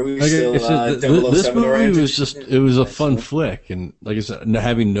 Are we Like, still this 007 movie oriented? was just, it was a fun flick. And like I said,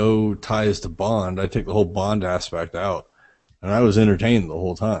 having no ties to Bond, I take the whole Bond aspect out. And I was entertained the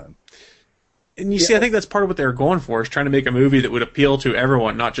whole time. And you see, I think that's part of what they were going for, is trying to make a movie that would appeal to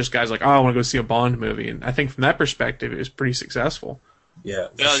everyone, not just guys like, oh, I want to go see a Bond movie. And I think from that perspective, it was pretty successful. Yeah.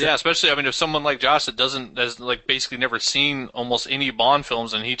 Yeah, especially, I mean, if someone like Josh that has like basically never seen almost any Bond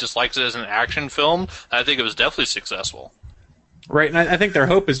films and he just likes it as an action film, I think it was definitely successful. Right, and I think their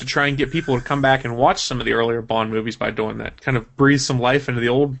hope is to try and get people to come back and watch some of the earlier Bond movies by doing that. Kind of breathe some life into the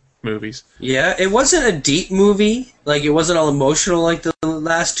old movies. Yeah, it wasn't a deep movie. Like, it wasn't all emotional like the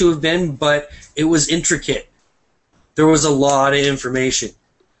last two have been, but it was intricate. There was a lot of information.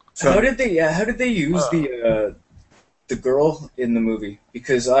 How did they use the girl in the movie?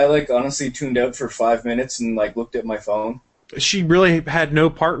 Because I honestly tuned out for 5 minutes and looked at my phone. She really had no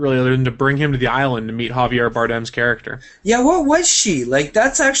part really other than to bring him to the island to meet Javier Bardem's character. Yeah, what was she?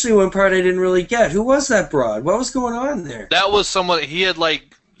 That's actually one part I didn't really get. Who was that broad? What was going on there? That was someone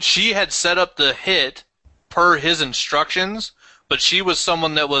she had set up the hit per his instructions, but she was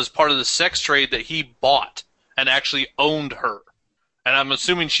someone that was part of the sex trade that he bought and actually owned her. And I'm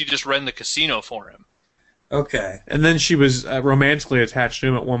assuming she just ran the casino for him. Okay. And then she was romantically attached to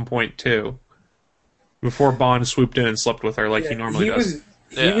him at one point, too. Before Bond swooped in and slept with her like he normally does.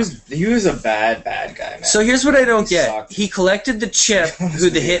 He was a bad guy, man. So here's what I don't get. Sucked. He collected the chip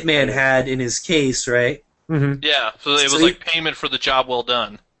who the hitman had in his case, right? Mm-hmm. Yeah, so it was payment for the job well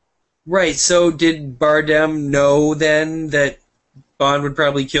done. Right, so did Bardem know then that Bond would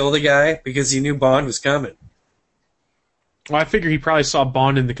probably kill the guy? Because he knew Bond was coming. Well, I figure he probably saw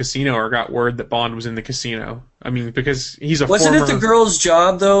Bond in the casino or got word that Bond was in the casino. I mean, because he's a Wasn't former... it the girl's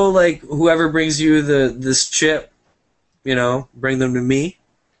job, though, whoever brings you this chip, bring them to me?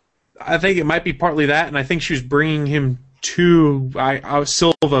 I think it might be partly that, and I think she was bringing him to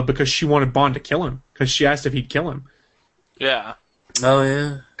Silva because she wanted Bond to kill him, because she asked if he'd kill him. Yeah. Oh,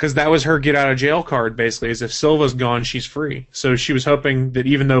 yeah. Because that was her get-out-of-jail card, basically, is if Silva's gone, she's free. So she was hoping that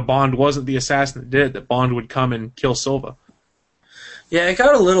even though Bond wasn't the assassin that did it, that Bond would come and kill Silva. Yeah, it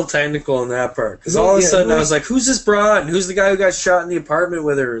got a little technical on that part. Because all of a sudden I was like, who's this broad? And who's the guy who got shot in the apartment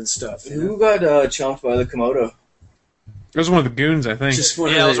with her and stuff? Who got chomped by the Komodo? It was one of the goons, I think. It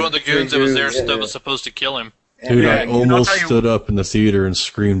was one of the goons that was there that was supposed to kill him. Dude, I almost stood up in the theater and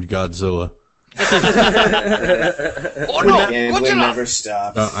screamed Godzilla. Oh no! Gambling never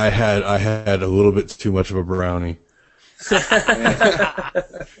stops. I had a little bit too much of a brownie.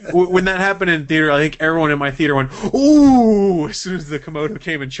 When that happened in theater, I think everyone in my theater went, "Ooh!" as soon as the Komodo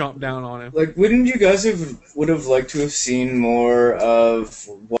came and chomped down on him. Wouldn't you guys would have liked to have seen more of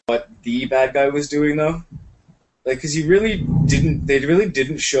what the bad guy was doing, though? Because they really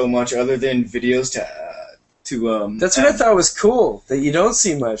didn't show much other than videos to That's what I thought was cool, that you don't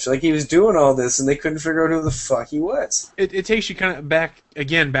see much. He was doing all this, and they couldn't figure out who the fuck he was. It takes you kind of back to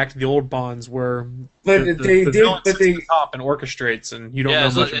the old Bonds where the villain sits at the top and orchestrates, and you don't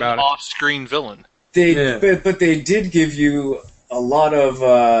know much about it. Off-screen villain. But they did give you a lot of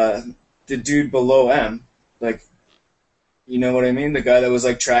the dude below M, you know what I mean? The guy that was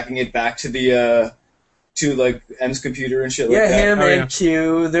tracking it back to the to M's computer and shit like that. Yeah, him and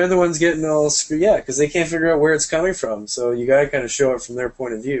Q, they're the ones getting all screwed. Yeah, because they can't figure out where it's coming from. So you gotta kind of show it from their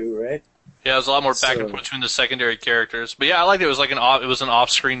point of view, right? Yeah, there's a lot more back and forth between the secondary characters. But yeah, I liked it. It was an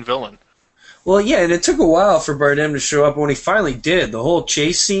off-screen villain. Well, yeah, and it took a while for Bardem to show up. When he finally did, the whole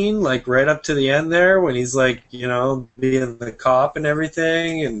chase scene, right up to the end there, when he's being the cop and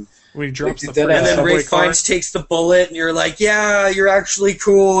everything, and when he drops and then Ray Fiennes takes the bullet, and you're like, yeah, you're actually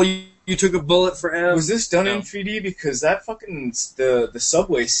cool. You took a bullet for M. Was this done in 3D? Because that fucking the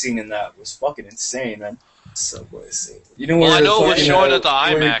subway scene in that was fucking insane, man. Subway scene. You know where I know we're showing at the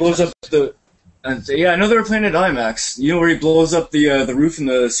IMAX. Where he blows up the. I know they were playing at IMAX. You know where he blows up the roof in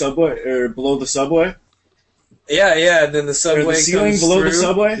the subway or below the subway? Yeah. And then the subway. Or the ceiling below through. the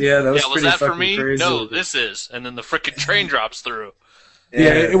subway. Yeah, that was was pretty that fucking for me? crazy. No, this is. And then the frickin' train drops through.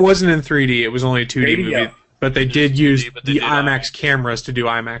 Yeah, it wasn't in 3D. It was only a 2D movie. But they did use the IMAX cameras to do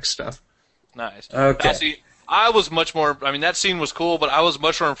IMAX stuff. Nice. Okay. Now, see, I was much more. I mean, that scene was cool, but I was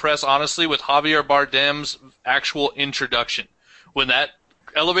much more impressed, honestly, with Javier Bardem's actual introduction. When that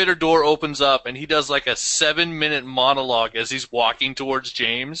elevator door opens up and he does a 7-minute monologue as he's walking towards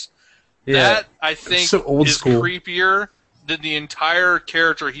James. Yeah. That, I think, so old is school. creepier than the entire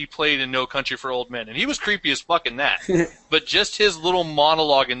character he played in No Country for Old Men. And he was creepy as fuck in that. But just his little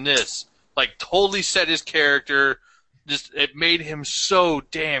monologue in this, totally set his character. It made him so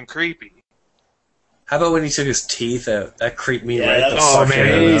damn creepy. How about when he took his teeth out? That creeped me right the fuck fuck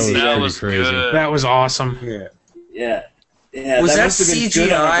out. That was crazy. good. That was awesome. Yeah. Yeah, Was that must have been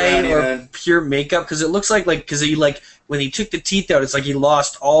good on the CGI brownie, or man. pure makeup? Because it looks because he when he took the teeth out, it's he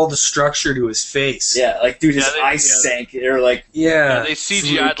lost all the structure to his face. Yeah, dude, his eyes sank. They were Yeah, they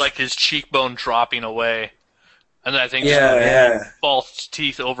CGI'd his cheekbone dropping away. And then I think false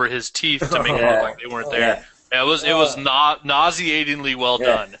teeth over his teeth to make it look like they weren't there. Yeah, it was not nauseatingly well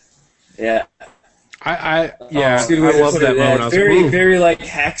done. Yeah. I Good way to love put that it. moment. I was Very, like, very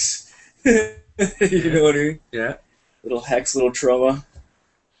Hex. You know what I mean? Yeah. Little Hex, little trauma.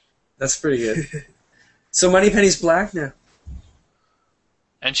 That's pretty good. So Moneypenny's black now.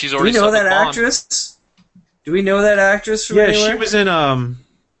 and she's Do we already. know slept that with Bond. actress? Do we know that actress from Yeah, anywhere? she was in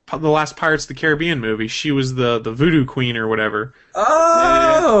the last Pirates of the Caribbean movie. She was the voodoo queen or whatever.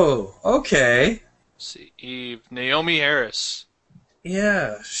 Oh, okay. Let's see, Naomi Harris.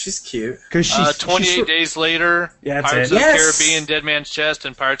 Yeah, she's cute. Because 28 Days Later, Yeah, that's Pirates it. of the Yes! Caribbean, Dead Man's Chest,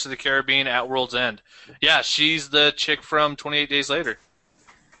 and Pirates of the Caribbean at World's End. Yeah, she's the chick from 28 Days Later.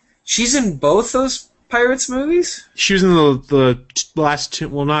 She's in both those Pirates movies? She was in the last two.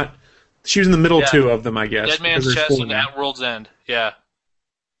 Well, not. She was in the middle Yeah. two of them, I guess. Dead Man's because there's Chest four and now. at World's End. Yeah.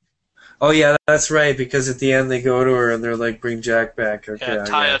 Oh, yeah, that's right, because at the end they go to her and they're like, bring Jack back. Okay, Yeah,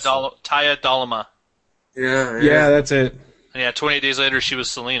 I got Taya Dalma. you. Yeah, Yeah, that's it. And yeah, 28 Days Later, she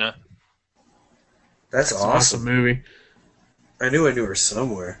was Selena. That's It's an awesome. awesome movie. I knew her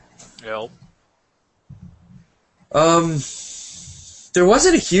somewhere. Yep. There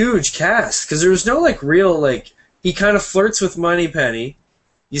wasn't a huge cast, because there was no, like, real, like, he kind of flirts with Moneypenny.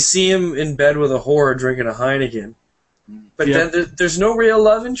 You see him in bed with a whore drinking a Heineken. But Yeah. then there's no real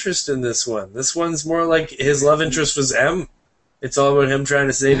love interest in this one. This one's more like his love interest was M. It's all about him trying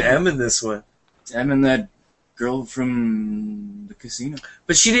to save M in this one. M and that girl from the casino.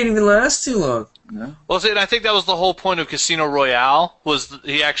 But she didn't even last too long. No. Well, see, and I think that was the whole point of Casino Royale, was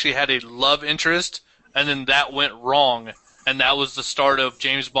he actually had a love interest, and then that went wrong, and that was the start of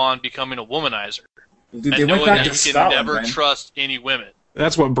James Bond becoming a womanizer. Dude, And they went knowing back that to he can Scotland, never man. trust any women.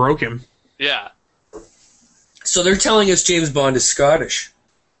 That's what broke him. Yeah. So they're telling us James Bond is Scottish.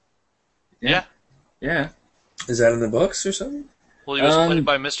 Yeah. Yeah. Is that in the books or something? Well, he was played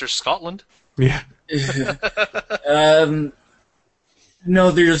by Mr. Scotland. Yeah.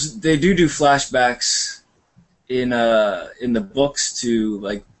 No, they do flashbacks in the books to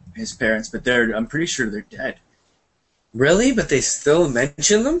like his parents, but I'm pretty sure they're dead. Really? But they still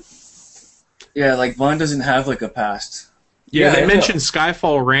mention them? Yeah, like Bond doesn't have like a past. Yeah, they I mentioned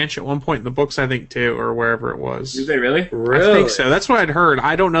Skyfall Ranch at one point in the books, I think, too, or wherever it was. Do they really? I think so. That's what I'd heard.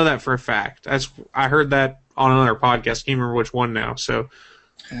 I don't know that for a fact. I heard that on another podcast. Can't remember which one now. So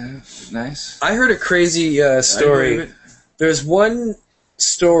Nice. I heard a crazy I story. believe it. There's one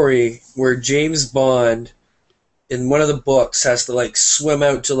story where James Bond, in one of the books, has to like swim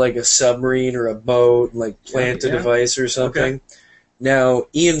out to like a submarine or a boat and like plant a Yeah. device or something. Now,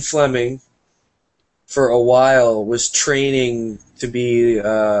 Ian Fleming, for a while, was training with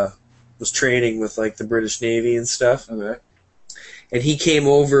like the British Navy and stuff. Okay. And he came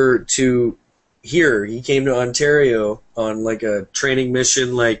over to here. He came to Ontario on like a training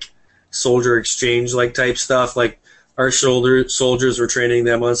mission, like soldier exchange, like type stuff. Like our soldiers were training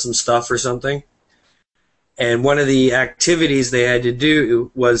them on some stuff or something. And one of the activities they had to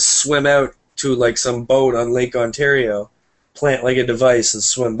do was swim out to like some boat on Lake Ontario, plant like a device, and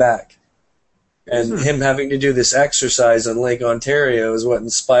swim back. And him having to do this exercise on Lake Ontario is what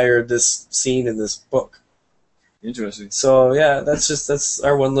inspired this scene in this book. Interesting. So yeah, that's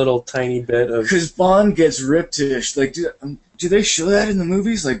our one little tiny bit of. Because Bond gets ripped to like, do they show that in the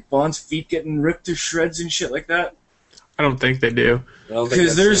movies? Like Bond's feet getting ripped to shreds and shit like that? I don't think they do.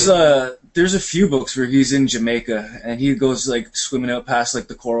 Because there's a few books where he's in Jamaica and he goes like swimming out past like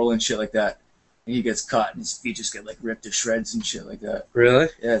the coral and shit like that, and he gets caught and his feet just get like ripped to shreds and shit like that. Really?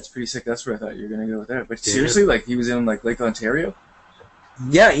 Yeah, it's pretty sick. That's where I thought you were gonna go with that. But seriously, like he was in like Lake Ontario.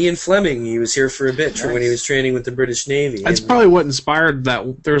 Yeah, Ian Fleming. He was here for a bit when he Nice. was training with the British Navy. That's And- probably what inspired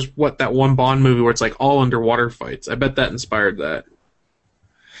that. There's that one Bond movie where it's like all underwater fights. I bet that inspired that.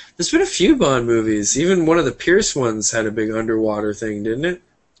 There's been a few Bond movies. Even one of the Pierce ones had a big underwater thing, didn't it?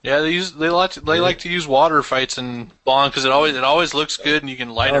 Yeah, they like to use water fights in Bond because it always looks good and you can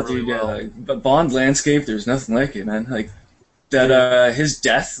light it really well. Like, but Bond landscape, there's nothing like it, man. Like that, his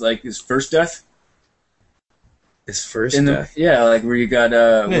death, like his first death. His first In death. like where you got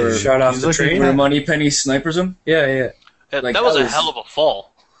where shot off he's the looking train? where Moneypenny snipers him. Yeah. That, Like, that was that a was- hell of a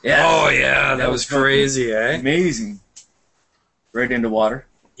fall. Yeah. Oh yeah, that was fucking crazy, eh? Amazing. Right into water.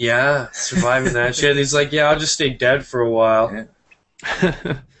 Yeah, surviving that shit. He's like, yeah, I'll just stay dead for a while.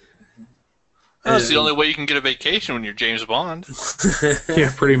 Yeah. That's the only way you can get a vacation when you're James Bond.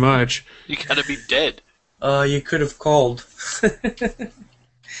 Yeah, pretty much. You gotta be dead. You could have called.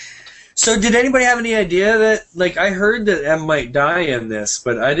 So, did anybody have any idea that, like, I heard that M might die in this,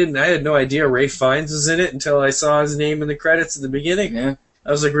 but I had no idea Ray Fiennes was in it until I saw his name in the credits at the beginning. Yeah.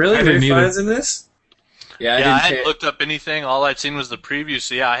 I was like, really? I Ray didn't either. Fiennes in this? Yeah, I I hadn't didn't looked up anything. All I'd seen was the preview.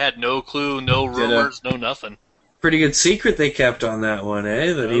 So yeah, I had no clue, no rumors, no nothing. Pretty good secret they kept on that one,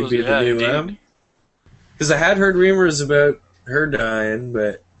 eh? That he'd be the Yeah, new indeed. M. Because I had heard rumors about her dying,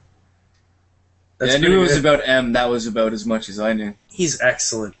 but I knew it was about M. That was about as much as I knew. He's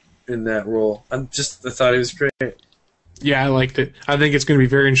excellent in that role. I thought he was great. Yeah, I liked it. I think it's going to be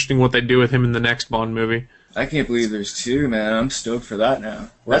very interesting what they do with him in the next Bond movie. I can't believe there's two, man. I'm stoked for that now.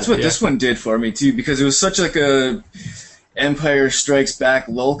 That's what this one did for me too, because it was such like a Empire Strikes Back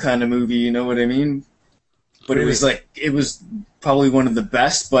lull kind of movie. You know what I mean? But it was probably one of the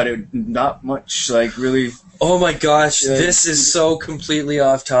best, but not much like really. Oh my gosh, this is so completely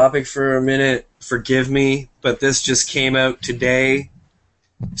off topic for a minute. Forgive me, but this just came out today.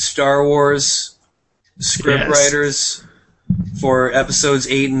 Star Wars script writers for episodes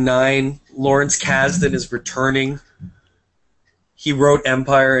 8 and 9. Lawrence Kasdan is returning. He wrote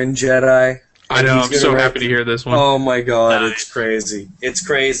Empire and Jedi. I know, I'm so happy to hear this one. Oh my god, it's crazy. It's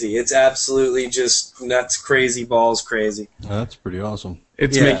crazy. It's absolutely just nuts, crazy, balls crazy. That's pretty awesome.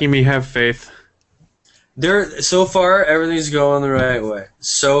 It's making me have faith. So far, everything's going the right way.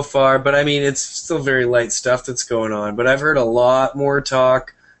 So far, but I mean, it's still very light stuff that's going on. But I've heard a lot more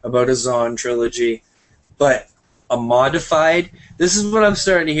talk about a Zahn trilogy. But a modified, this is what I'm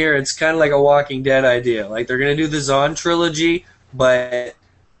starting to hear. It's kind of like a Walking Dead idea. Like, they're going to do the Zahn trilogy, but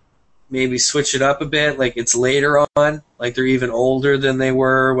maybe switch it up a bit. Like, it's later on. Like, they're even older than they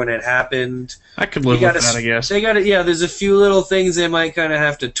were when it happened. I could live with that, I guess. There's a few little things they might kind of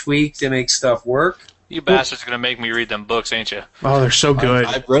have to tweak to make stuff work. You bastards are going to make me read them books, ain't you? Oh, they're so good.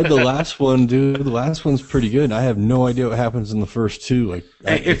 I've read the last one, dude. The last one's pretty good. I have no idea what happens in the first two. Like,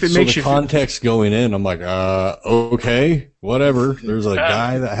 if it makes the context going in, I'm like, okay, whatever. There's a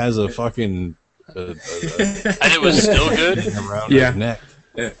guy that has a fucking... and it was still good? Around his neck.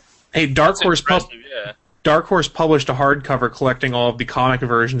 Hey, Dark Horse published a hardcover collecting all of the comic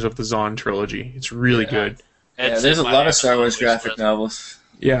versions of the Zahn trilogy. It's really good. There's a lot of Star Wars graphic novels.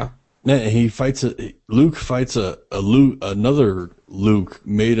 Yeah. He fights Luke fights another Luke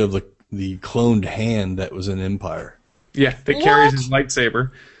made of the cloned hand that was in Empire. Yeah, that carries his lightsaber.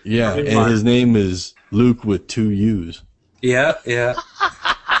 Yeah, and his name is Luke with 2 U's. Yeah.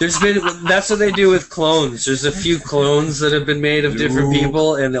 That's what they do with clones. There's a few clones that have been made of different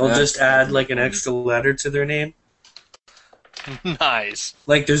people, and they'll just add like an extra letter to their name. Nice.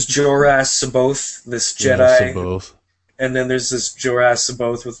 Like there's Joras Saboth, this Jedi. Yeah, Saboth. And then there's this Joras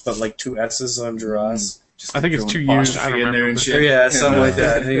Saboth with like 2 S's on Joras. I think it's 2 U's. I don't remember. And shit. Yeah, something like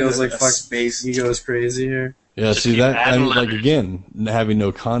that. And he goes like, fuck space. He goes crazy here. Yeah, see that, I mean, like again, having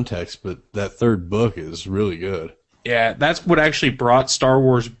no context, but that third book is really good. Yeah, that's what actually brought Star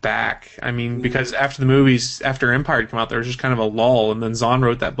Wars back. I mean, because after the movies, after Empire had come out, there was just kind of a lull, and then Zahn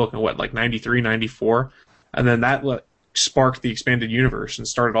wrote that book in, like 93, 94, and then that sparked the expanded universe and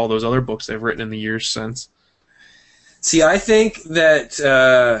started all those other books they've written in the years since. See, I think that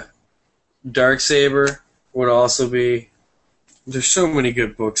Darksaber would also be... There's so many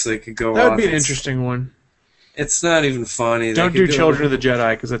good books they could go on. That would be an interesting one. It's not even funny. Don't do Children of the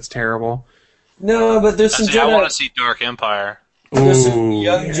Jedi, because that's terrible. No, but there's some Jedi... I want to see Dark Empire. There's some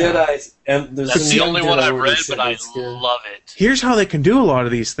young Jedi... That's the only one I've read, but I love it. Here's how they can do a lot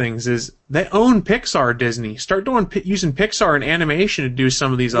of these things: is they own Pixar, Disney. Start using Pixar and animation to do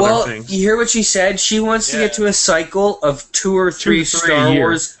some of these other things. You hear what she said? She wants to get to a cycle of 2 or 3 Star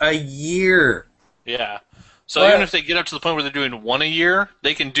Wars a year. Yeah. So even if they get up to the point where they're doing 1 a year,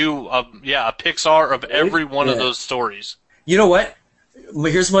 they can do a Pixar of every one of those stories. You know what?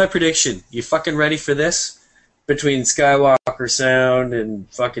 Here's my prediction. You fucking ready for this? Between Skywalker Sound and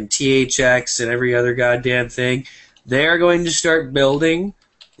fucking THX and every other goddamn thing, they are going to start building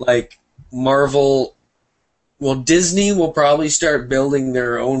like Marvel. Well, Disney will probably start building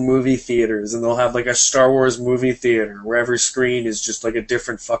their own movie theaters, and they'll have like a Star Wars movie theater where every screen is just like a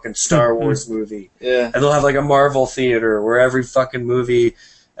different fucking Star Wars movie. Yeah. And they'll have like a Marvel theater where every fucking movie,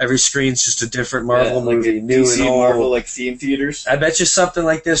 every screen's just a different Marvel movie, like new DC and old. Marvel like theme theaters. I bet you something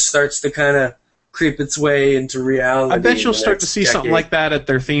like this starts to kind of creep its way into reality. I bet you'll start to see something like that at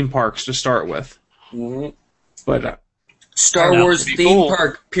their theme parks to start with. Mm-hmm. But Star Wars theme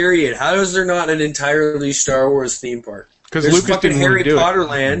park, period. How is there not an entirely Star Wars theme park? Because There's Lucas fucking didn't Harry want to do Potter it.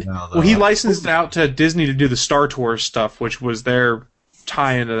 Land. Well, he licensed it out to Disney to do the Star Tours stuff, which was their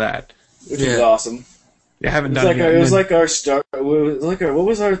tie into that. Which is awesome. They haven't done it. It was like our Star. What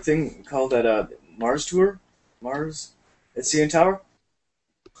was our thing called? That Mars tour, Mars at CN Tower.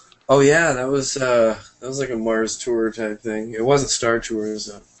 Oh yeah, that was like a Mars tour type thing. It wasn't Star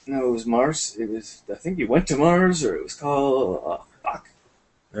Tours. No, it was Mars. It was. I think you went to Mars, or it was called. Fuck.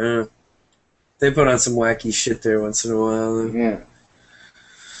 They put on some wacky shit there once in a while. Yeah.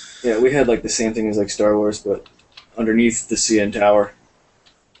 Yeah, we had like the same thing as like Star Wars, but underneath the CN Tower.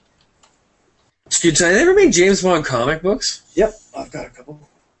 Dude, did they ever make James Bond comic books? Yep, I've got a couple.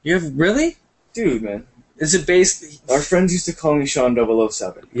 You have really? Dude, man. Is it based? Our friends used to call me Sean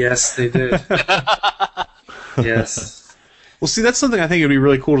 007. Yes, they did. Yes. Well, see, that's something I think it would be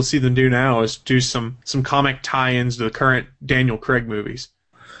really cool to see them do now, is do some comic tie-ins to the current Daniel Craig movies.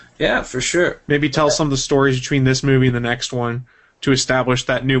 Yeah, for sure. Maybe tell some of the stories between this movie and the next one to establish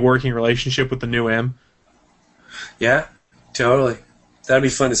that new working relationship with the new M. Yeah, totally. That'd be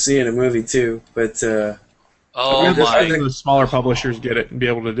fun to see in a movie, too. But, Oh Just my! letting the smaller publishers get it and be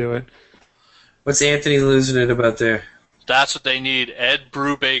able to do it. what's Anthony losing it about there? That's what they need. Ed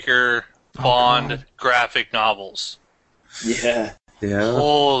Brubaker Bond graphic novels. Yeah. Yeah.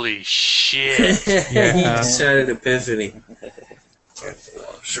 Holy shit. Yeah. He just had an epiphany.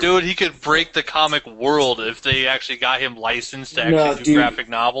 Dude, he could break the comic world if they actually got him licensed to actually No, do dude. graphic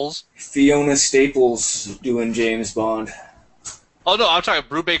novels. Fiona Staples doing James Bond. Oh no, I'm talking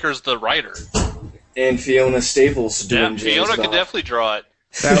Brubaker's the writer. And Fiona Staples Yeah, doing James Fiona Bond. could definitely draw it.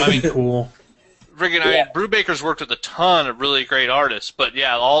 That would be cool. Friggin', I mean, Brubaker's worked with a ton of really great artists, but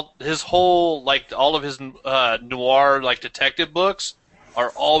yeah, all of his noir like detective books are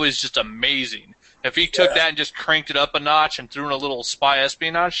always just amazing. If he took that and just cranked it up a notch and threw in a little spy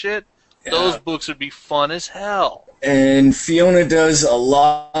espionage shit, those books would be fun as hell. And Fiona does a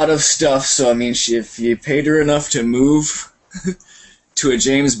lot of stuff, so I mean, if you paid her enough to move to a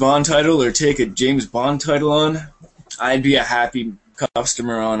James Bond title or take a James Bond title on, I'd be a happy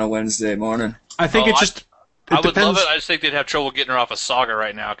customer on a Wednesday morning. I think I would depends. love it. I just think they'd have trouble getting her off of Saga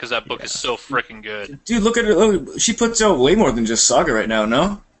right now because that book is so freaking good. Dude, look at her. Look, she puts out way more than just Saga right now,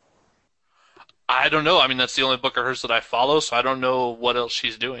 no? I don't know. I mean, that's the only book of hers that I follow, so I don't know what else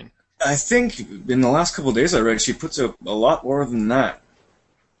she's doing. I think in the last couple of days I read she puts out a lot more than that.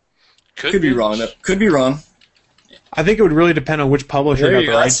 Could be wrong. Could be wrong. I think it would really depend on which publisher There got you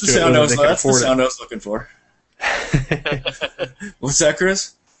the go. rights That's to the it. sound, Whether they could that's the afford sound it. I was looking for. What's that,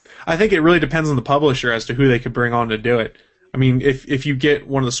 Chris? I think it really depends on the publisher as to who they could bring on to do it. I mean, if you get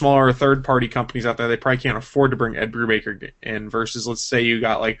one of the smaller third-party companies out there, they probably can't afford to bring Ed Brubaker in, versus, let's say, you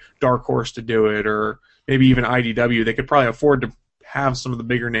got like Dark Horse to do it, or maybe even IDW. They could probably afford to have some of the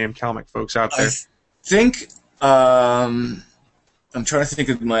bigger-name comic folks out there. I think, I'm trying to think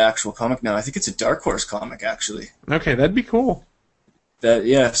of my actual comic now. I think it's a Dark Horse comic, actually. Okay, that'd be cool.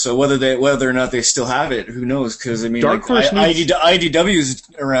 So whether or not they still have it, who knows? Because I mean, Dark Horse IDW's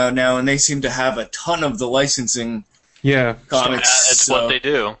around now, and they seem to have a ton of the licensing comics. It's what they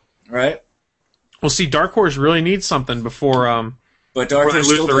do. Right? Well, see, Dark Horse really needs something before But Dark they Horse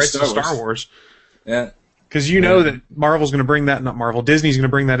lose still the rights does to Star Wars. Yeah. Because you know that Marvel's going to bring that, not Marvel, Disney's going to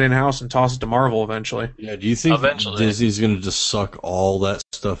bring that in-house and toss it to Marvel eventually. Yeah, do you think Eventually. Disney's going to just suck all that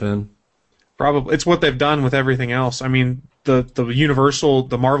stuff in? Probably. It's what they've done with everything else. I mean, the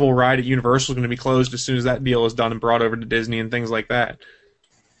Marvel ride at Universal is going to be closed as soon as that deal is done and brought over to Disney and things like that.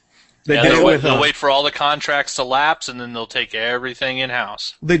 They'll wait for all the contracts to lapse, and then they'll take everything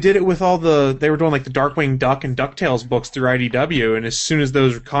in-house. They did it with they were doing like the Darkwing Duck and DuckTales books through IDW, and as soon as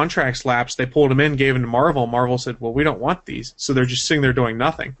those contracts lapsed, they pulled them in, gave them to Marvel. Marvel said, well, we don't want these. So they're just sitting there doing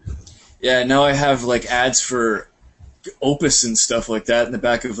nothing. Yeah, now I have like ads for Opus and stuff like that in the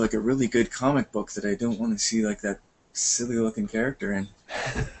back of like a really good comic book that I don't want to see like that silly looking character in.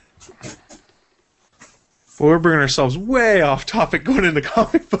 Well, we're bringing ourselves way off topic going into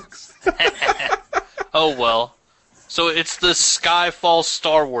comic books. Oh, well. So it's the Skyfall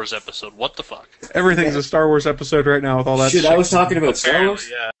Star Wars episode. What the fuck? Everything's a Star Wars episode right now with all that shit. I was talking about Star Wars?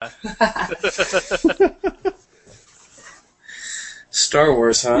 Yeah. Star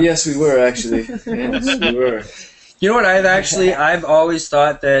Wars, huh? Yes, we were, actually. Yes, we were. You know what? I've always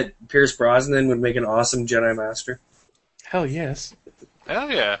thought that Pierce Brosnan would make an awesome Jedi Master. Hell yes. Hell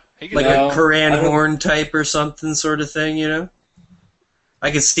yeah. He can Like No, a Koran I don't- Horn type or something sort of thing, you know?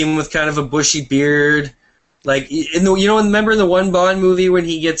 I could see him with kind of a bushy beard. Like, remember in the one Bond movie when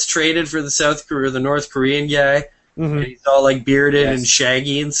he gets traded for the North Korean guy? Mm-hmm. And he's all like bearded Yes. and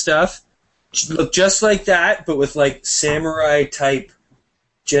shaggy and stuff? Look just like that, but with like samurai type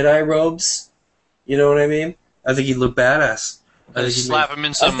Jedi robes. You know what I mean? I think he'd look badass. I think he'd slap him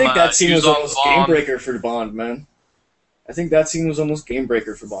in some I think that scene was Yuzong almost Vong. game breaker for Bond, man. I think that scene was almost game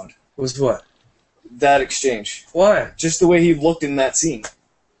breaker for Bond. was what? That exchange. Why? Just the way he looked in that scene.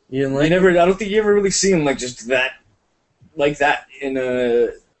 You didn't like I don't think you ever really see him like just that, like that in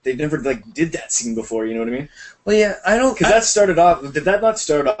a. They never like did that scene before. You know what I mean? Well, yeah, I don't. Because that started off. Did that not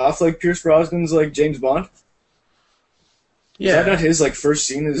start off like Pierce Brosnan's like James Bond? Yeah. Is that not his like first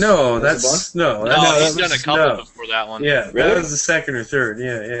scene? As, No, as that's No, no. That he's done a was- couple no. before that one. Yeah, Really? that was the second or third.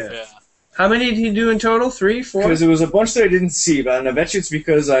 Yeah. Yeah. How many did he do in total? 3, 4? Because it was a bunch that I didn't see, but I bet you it's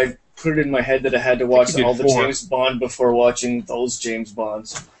because I put it in my head that I had to watch he did all the 4. James Bond before watching those James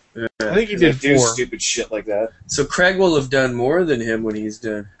Bonds. I think he 'Cause I did do 4. stupid shit like that. So Craig will have done more than him when he's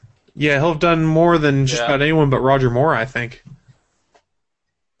done. Yeah, he'll have done more than just Yeah. about anyone but Roger Moore, I think.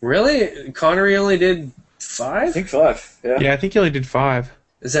 Really? Connery only did I 5? think 5. Yeah. Yeah, I think he only did 5.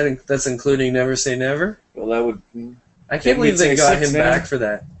 That's including Never Say Never? Well, that would. I can't believe they say got 6 him now. back for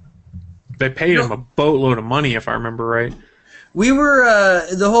that. They paid him a boatload of money, if I remember right. We were,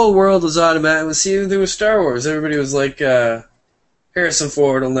 the whole world was automatic. See, there was Star Wars. Everybody was like, Harrison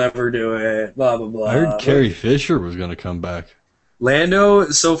Ford will never do it, blah, blah, blah. I heard Carrie Fisher was going to come back. Lando,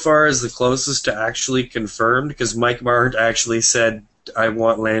 so far, is the closest to actually confirmed, because Mike Marnt actually said, I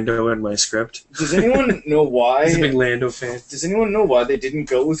want Lando in my script. Does anyone know why? He's a big Lando fan. Does anyone know why they didn't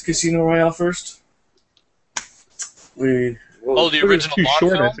go with Casino Royale first? We, Oh, the It was original too Bond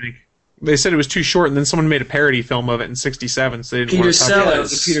short, film? I think. They said it was too short, and then someone made a parody film of it in '67, so they didn't Peter want to touch it. Yeah, Sellers. it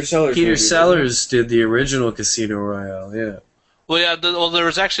was a Peter Sellers Peter movie, Sellers did the original Casino Royale, yeah. Well, yeah. There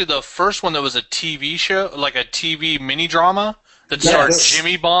was actually the first one that was a TV show, like a TV mini drama that starred Yes.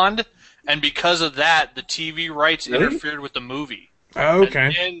 Jimmy Bond, and because of that, the TV rights Really? interfered with the movie. Oh, okay.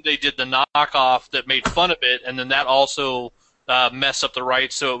 And then they did the knockoff that made fun of it, and then that also messed up the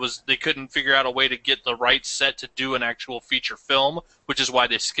rights. So they couldn't figure out a way to get the rights set to do an actual feature film, which is why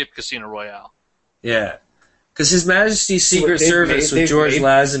they skipped Casino Royale. Yeah. Because His Majesty's Secret they've Service made- with George they've made-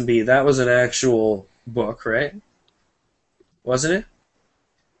 Lazenby, that was an actual book, right? Wasn't it?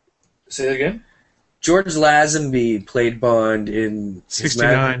 Say that again? George Lazenby played Bond in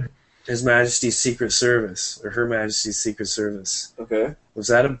 '69. His Majesty's Secret Service, or Her Majesty's Secret Service. Okay. Was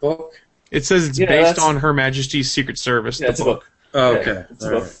that a book? It says it's Yeah, based that's- on Her Majesty's Secret Service. Yeah, the it's a book. Oh, Yeah, okay. it's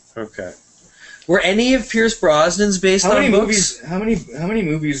a All book. right. Okay. Were any of Pierce Brosnan's based How on many books? movies? How many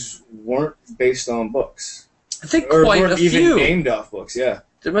movies weren't based on books? I think Or quite weren't a even few. named off books? Yeah.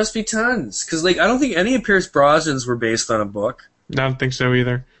 There must be tons. Because, I don't think any of Pierce Brosnan's were based on a book. I don't think so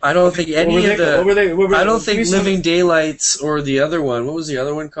either. I don't think any What were of they- the... what were they- what were I they- don't give think me some- Living Daylights or the other one. What was the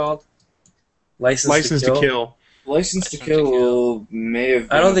other one called? License to Kill. License to Kill may have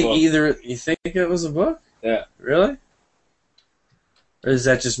been I don't a think book. either... You think it was a book? Yeah. Really? Or is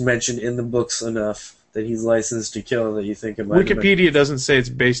that just mentioned in the books enough that he's licensed to kill that you think it might have been? Wikipedia doesn't say it's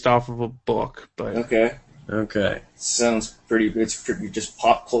based off of a book, but Okay. Okay. Sounds pretty. It's pretty just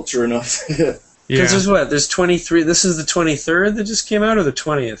pop culture enough. Because yeah, there's what? There's 23. This is the 23rd that just came out, or the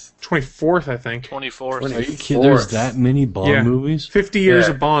 20th? 24th, I think. 24th. Are you kidding? There's that many Bond Yeah. movies? 50 years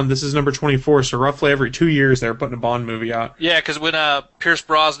Yeah. of Bond. This is number 24, so roughly every 2 years they're putting a Bond movie out. Yeah, because when Pierce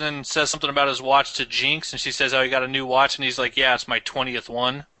Brosnan says something about his watch to Jinx, and she says, "Oh, he got a new watch," and he's like, "Yeah, it's my 20th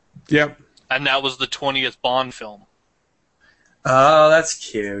one," Yep. and that was the 20th Bond film. Oh, that's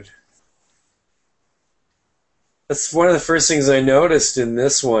cute. That's one of the first things I noticed in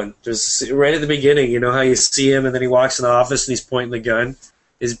this one. Just right at the beginning, you know how you see him and then he walks in the office and he's pointing the gun?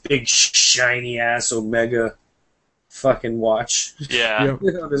 His big shiny ass Omega fucking watch Yeah,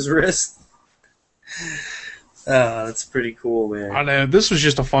 Yep. on his wrist. Oh, that's pretty cool, I man. know. This was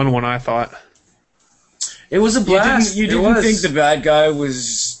just a fun one, I thought. It was a blast. You It didn't was. think the bad guy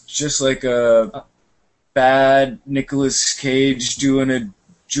was just like a bad Nicolas Cage doing a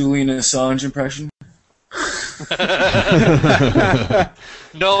Julian Assange impression?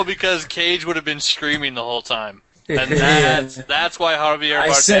 no, because Cage would have been screaming the whole time, and Yeah. that's why Javier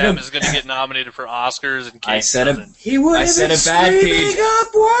I said Bardem him- is going to get nominated for Oscars, and Cage I said him. doesn't. He would I have said been a bad screaming Cage. up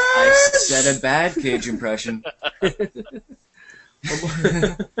I words. said a bad Cage impression.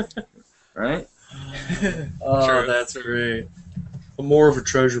 Right? Oh, True. that's great. I'm more of a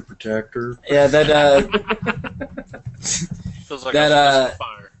treasure protector. Yeah, that Feels like That, I'm supposed to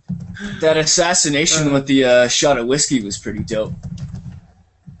fire. that assassination with the shot of whiskey was pretty dope.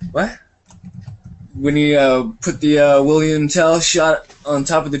 What? When he put the William Tell shot on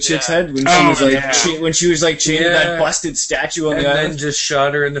top of the chick's Yeah. head when Oh, she was like yeah. when she was like chained to Yeah. that busted statue on And the then island. just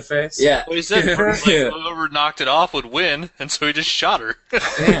shot her in the face? Yeah. Well, he said Yeah. whoever knocked it off would win, and so he just shot her.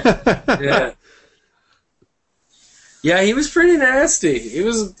 Yeah. Yeah, he was pretty nasty. He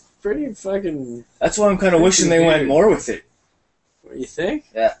was pretty fucking... That's why I'm kind of wishing they went more with it. What, you think?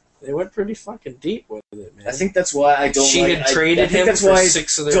 Yeah. They went pretty fucking deep with it, man. I think that's why I don't. She like, had traded I think him that's for why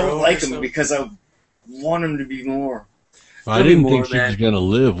 6 of I their don't own like or him something. because I want him to be more. I There'll be didn't more, think she man. was going to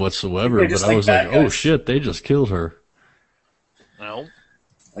live whatsoever, They're but just I like was like, bad oh guys. shit, they just killed her. No.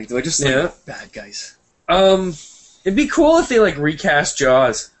 Like, do I just Yeah. like bad guys? It'd be cool if they, recast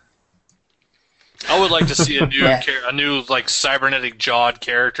Jaws. I would like to see a new, Yeah. a new like cybernetic jawed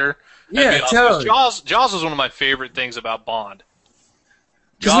character. Yeah, That'd be awesome. totally. Jaws is one of my favorite things about Bond.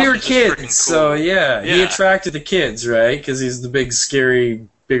 Because we Jaws were is just freaking kids, so cool. yeah. He Yeah. attracted the kids, right? Because he's the big, scary,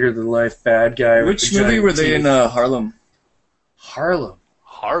 bigger-than-life bad guy. with Which the movie giant were they in? teeth. Harlem. Harlem.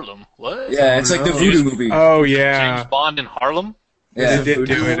 Harlem. What? Yeah, it's like the know. voodoo movie. Oh, James yeah. Bond in Harlem? Yeah, They did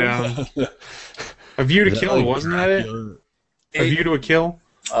do it. A View to Kill, wasn't that it? A View to a Kill?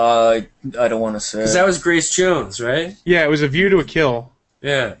 I don't want to say. Because that was Grace Jones, right? Yeah, it was A View to a Kill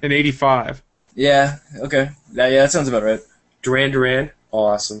Yeah. in 85. Yeah, okay. Yeah, that sounds about right. Duran Duran.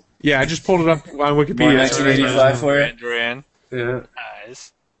 Awesome. Yeah, I just pulled it up on Born Wikipedia. 1985 for you. Duran. Yeah.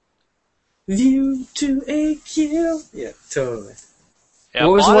 Nice. View to a Kill. Yeah, totally. Yeah,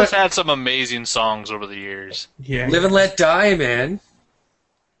 What was Bond has what- had some amazing songs over the years. Yeah. Live and Let Die, man.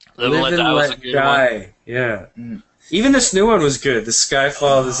 Live and Let Die was a good one. Die. Yeah. Mm. Even this new one was good. The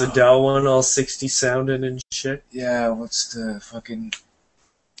Skyfall, this Adele one, all 60 sounding and shit. Yeah, what's the fucking...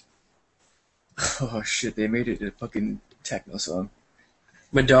 Oh, shit, they made it a fucking techno song.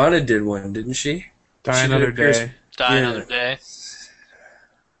 Madonna did one, didn't she? Die She Another did Chris- Day. Die Yeah. Another Day.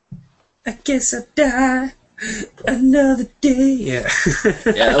 I guess I'll die another day. Yeah. Yeah,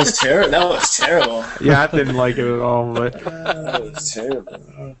 that was terrible. That was terrible. Yeah, I didn't like it at all, but That was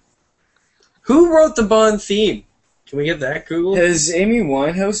terrible. Who wrote the Bond theme? Can we get that Google? Has Amy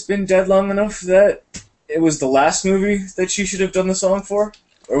Winehouse been dead long enough that it was the last movie that she should have done the song for?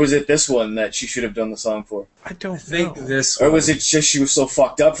 Or was it this one that she should have done the song for? I don't I think know. this Or one. was it just she was so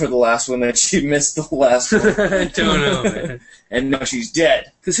fucked up for the last one that she missed the last one? I don't know, man. And now she's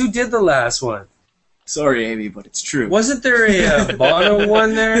dead. Because who did the last one? Sorry, Amy, but it's true. Wasn't there a Bono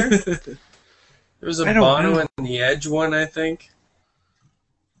one there? There was a I don't Bono know. and the Edge one, I think.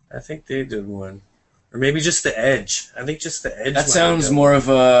 I think they did one. Or maybe just the Edge. I think just the Edge That one sounds did. more of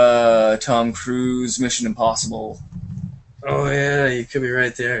a Tom Cruise Mission Impossible. Oh, yeah, you could be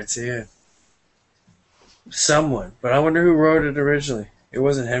right there, too. Someone. But I wonder who wrote it originally. It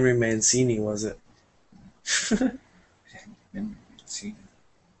wasn't Henry Mancini, was it?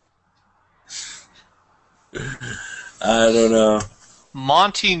 I don't know.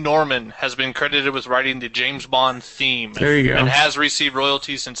 Monty Norman has been credited with writing the James Bond theme. There you go. And has received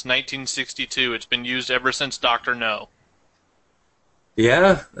royalties since 1962. It's been used ever since Dr. No.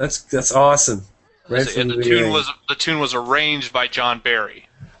 Yeah, that's awesome. Right And from the beginning. tune was arranged by John Barry.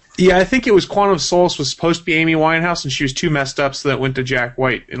 Yeah, I think it was Quantum of Solace was supposed to be Amy Winehouse, and she was too messed up, so that went to Jack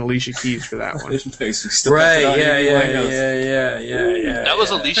White and Alicia Keys for that one. Right, yeah. That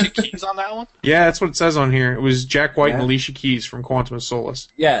was Alicia Keys on that one? Yeah, that's what it says on here. It was Jack White and Yeah. Alicia Keys from Quantum of Solace.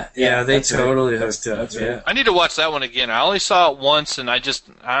 Yeah, Yeah, they that's right. totally That's- hooked up. that's right. Yeah. I need to watch that one again. I only saw it once, and I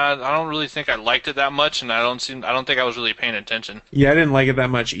don't really think I liked it that much, and I don't think I was really paying attention. Yeah, I didn't like it that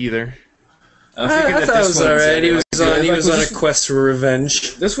much either. I'm thinking I that thought it this was one's, alright. He was on. He like, was on a quest for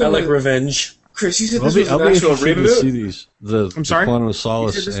revenge. This I one like was- revenge. Chris, you said I'll this be, was I'll an be actual interested to reboot? see these. The sorry? Quantum of You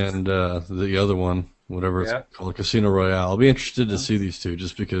Solace said this- and the other one, whatever it's Yeah. called, Casino Royale. I'll be interested to see these two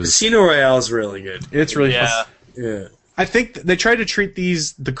just because. Casino Royale is really good. It's really Yeah. fun. Yeah. I think they tried to treat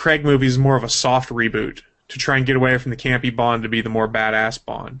the Craig movies more of a soft reboot to try and get away from the campy Bond to be the more badass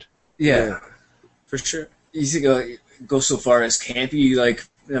Bond. Yeah. For sure. You think go so far as campy, like,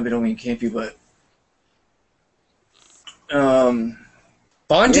 I don't mean campy, but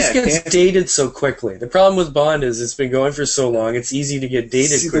Bond just Yeah, gets can't- dated so quickly. The problem with Bond is it's been going for so long, it's easy to get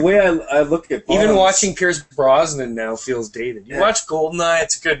dated see, quickly. the way I look at Bonds, Even watching Pierce Brosnan now feels dated. You Yeah. watch Goldeneye,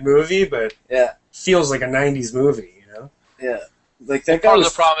 it's a good movie, but yeah, feels like a 90s movie, you know? yeah, like that guy Part of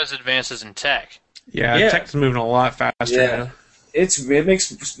was. the problem is advances in tech. Yeah, Yeah. Tech's moving a lot faster Yeah. now. It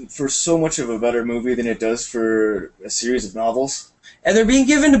makes for so much of a better movie than it does for a series of novels. And they're being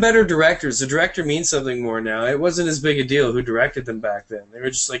given to better directors. The director means something more now. It wasn't as big a deal who directed them back then. They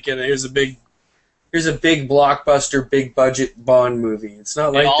were just like, here's a big blockbuster, big budget Bond movie. It's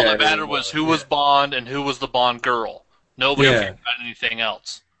not like And all that. that mattered anymore. was who was Bond and who was the Bond girl. Nobody Yeah. cared about anything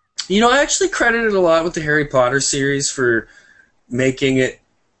else. You know, I actually credited a lot with the Harry Potter series for making it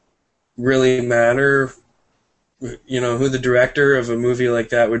really matter, you know, who the director of a movie like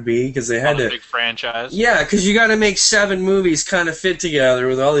that would be, because they had On a to. big franchise. Yeah, because you got to make 7 movies kind of fit together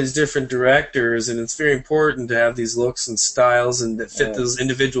with all these different directors, and it's very important to have these looks and styles and that fit Yeah. those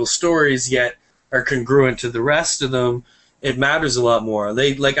individual stories, yet are congruent to the rest of them. It matters a lot more.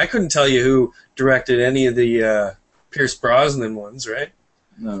 I couldn't tell you who directed any of the Pierce Brosnan ones, right?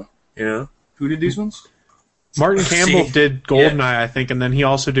 No, You know. who did these ones? Martin Campbell See? did Goldeneye, I think, and then he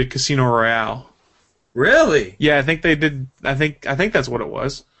also did Casino Royale. Really? Yeah, I think they did. I think that's what it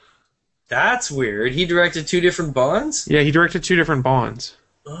was. That's weird. He directed 2 different Bonds? Yeah, he directed 2 different Bonds.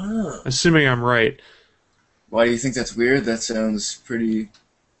 Oh. Assuming I'm right. Why do you think that's weird? That sounds pretty.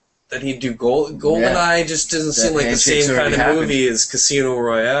 That he'd do GoldenEye just doesn't That seem like the handshake's same kind already of happened. movie as Casino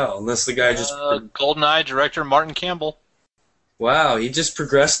Royale, unless the guy just... GoldenEye director Martin Campbell. Wow, he just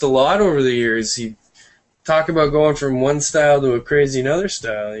progressed a lot over the years. He talk about going from one style to a crazy another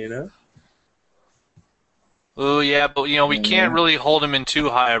style, you know? Oh, yeah, but, we can't really hold him in too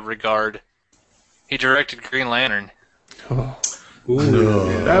high of regard. He directed Green Lantern. Oh,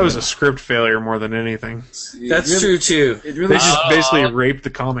 No. that was a script failure more than anything. That's true, too. It They really just basically raped the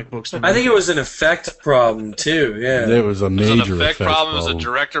comic books. I think it was an effect problem, too, yeah. There was a It was major an effect problem, it was a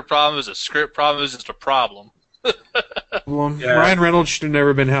director problem, it was a script problem, it was just a problem. Yeah. Ryan Reynolds should have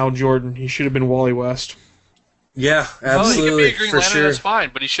never been Hal Jordan. He should have been Wally West. Yeah, He absolutely, could be a Green for Lantern, sure. that's fine,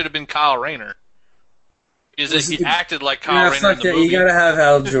 but he should have been Kyle Rayner. He acted like Kyle Yeah, Rayner in fuck the that. movie. You gotta have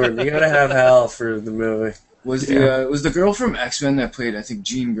Hal Jordan. You gotta have Hal for the movie. was the girl from X-Men that played, I think,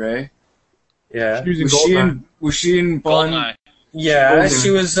 Jean Grey. Yeah. Was she in Bond? Goldeneye. Yeah, she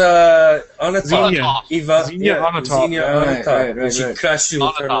was on a top. Xenia. Eva. Xenia Onatopp. Xenia Onatopp. Right. She crushed you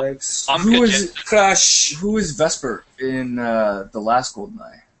with her Onatopp. legs. Crush. Who was Vesper in the last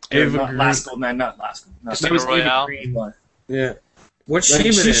Goldeneye? Ava Not Green. last Goldeneye, not last Goldeneye. That Casino was Ava Royale. Green. Yeah. What's Like, she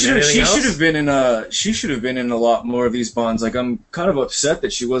been in? Anything she else? should have been in she should have been in a lot more of these Bonds. Like, I'm kind of upset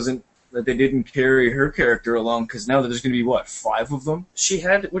that they didn't carry her character along, because now there's going to be 5 of them. She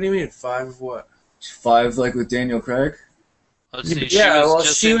had. What do you mean 5 of what? 5 like with Daniel Craig. Let's see,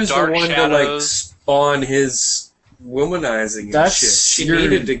 She was the Dark one Shadows. to spawn his womanizing and That's shit. She your,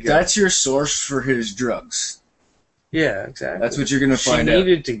 needed to go. That's your source for his drugs. Yeah, exactly. That's what you're going to she find out.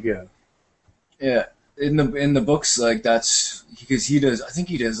 needed to go. Yeah, in the books, like, that's because he does. I think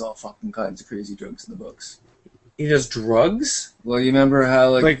he does all fucking kinds of crazy drugs in the books. He does drugs? Well, you remember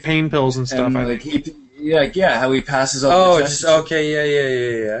how Like pain pills and stuff. and, I like think. how he passes up. Oh, the just test.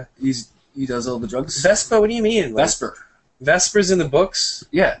 okay, yeah. He does all the drugs. Vespa, what do you mean? Like, Vesper. Vesper's in the books?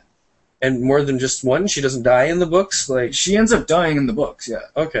 Yeah, And more than just one? She doesn't die in the books? Like, she ends up dying in the books. Yeah.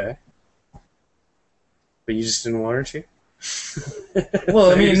 okay. But you just didn't want her to?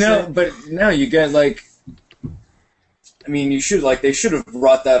 Well, I mean, now you get like. I mean, they should have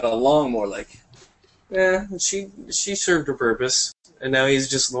brought that along more. Like, Yeah, she served her purpose. And now he's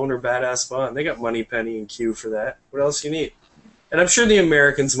just loner badass Bond. They got Moneypenny and Q for that. What else you need? And I'm sure the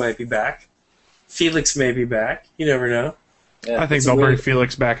Americans might be back. Felix may be back. You never know. yeah, I think it's they'll weird. bring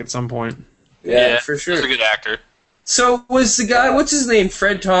Felix back at some point. Yeah, for sure. He's a good actor. So was the guy, what's his name,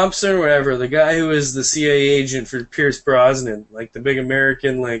 Fred Thompson or whatever, the guy who was the CIA agent for Pierce Brosnan, like the big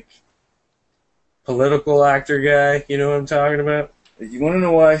American, like, political actor guy, you know what I'm talking about? You want to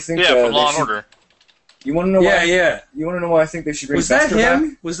know why I think? Yeah, from Law and should- Order. You want to know? Yeah, why, yeah. You want to know why I think they should bring Was that Vesper him?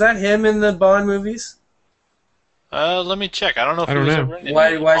 back? Was that him in the Bond movies? Let me check. I don't know if I don't he was know. ever in Why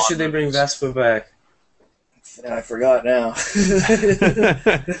any why Bond should they bring movies. Vespa back? I forgot now.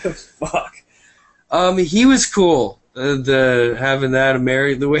 Fuck. He was cool. The having that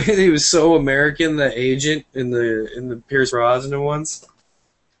the way that he was so American, the agent in the Pierce Brosnan ones.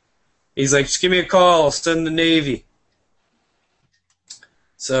 He's like, just give me a call, I'll send the Navy.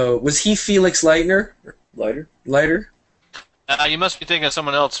 So was he Felix Leiter? Lighter. You must be thinking of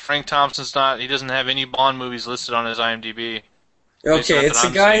someone else. Frank Thompson's not. He doesn't have any Bond movies listed on his IMDb. Okay, It's not it's that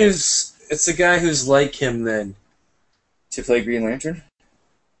I'm a guy who's like him then. To play Green Lantern.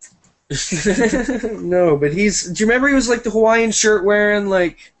 No, but do you remember he was like the Hawaiian shirt wearing,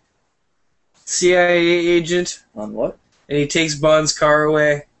 like, CIA agent? On what? And he takes Bond's car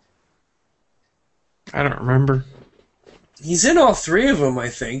away? I don't remember. He's in all 3 of them, I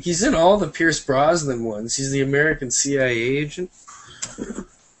think. He's in all the Pierce Brosnan ones. He's the American CIA agent.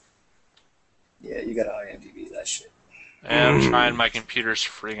 Yeah, you got IMDb that shit. And I'm trying. My computer's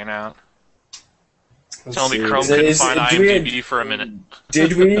freaking out. Telling me see. Chrome Is couldn't it- find do we- IMDb for a minute.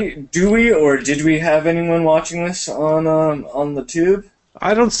 Did we have anyone watching this on the tube?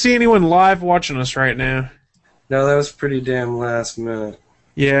 I don't see anyone live watching us right now. No, that was pretty damn last minute.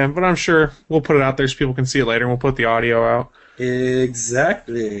 Yeah, but I'm sure we'll put it out there so people can see it later, and we'll put the audio out.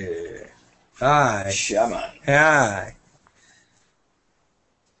 Exactly. Hi. Shaman. Hi.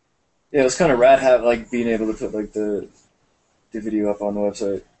 Yeah, it was kind of rad being able to put like the video up on the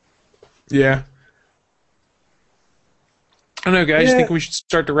website. Yeah. I know, guys. Yeah. You think we should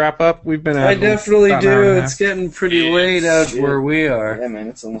start to wrap up? We've been at I it definitely about an hour do. and a It's half. getting pretty Yeah. late out Shit. where we are. Yeah, man,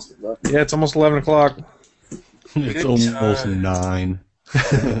 it's almost 11. Yeah, it's almost 11 o'clock. It's Good almost time. 9.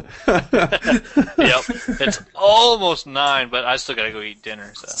 Yep, it's almost 9, but I still gotta go eat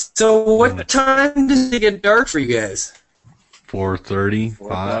dinner. So So what time does it get dark for you guys? 4:30,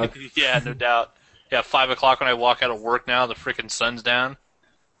 5. yeah, no doubt. Yeah, 5 o'clock when I walk out of work now. The freaking sun's down.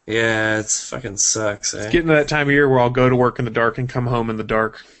 Yeah, it's fucking sucks, eh? Getting to that time of year where I'll go to work in the dark and come home in the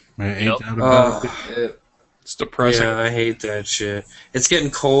dark. Man, ain't Yep. that about it? Yeah, It's depressing. Yeah, I hate that shit. It's getting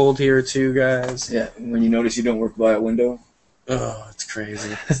cold here too, guys. yeah, when you notice you don't work by a window. Oh, it's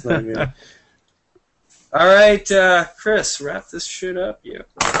crazy. It's not good. All right, Chris, wrap this shit up. Yeah.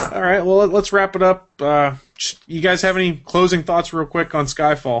 All right, well, let's wrap it up. you guys have any closing thoughts real quick on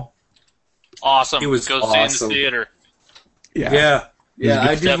Skyfall? Awesome. It was Go see it in awesome. the theater. Yeah. Yeah,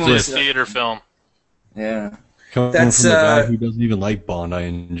 I did Definitely a want to. theater film. Yeah. Coming That's, from the guy who doesn't even like Bond, I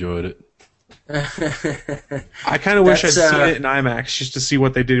enjoyed it. I kind of wish I'd That's, seen it in IMAX just to see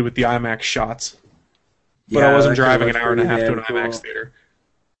what they did with the IMAX shots. But I Yeah, wasn't that driving could've an hour and a half to an looked pretty IMAX damn theater.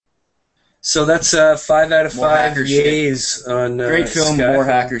 So that's 5 out of More 5 hacker shit. yays on Great film, Skyfall. more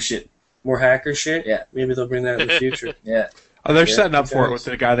hacker shit. More hacker shit? Yeah. Maybe they'll bring that in the future. Yeah. Oh, they're Yeah, setting up for it thanks.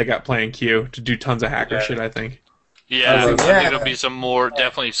 with the guy that got playing Q to do tons of hacker Yeah. shit, I think. Yeah, I Oh, think yeah. there'll be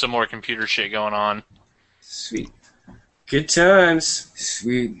definitely some more computer shit going on. Sweet. Good times.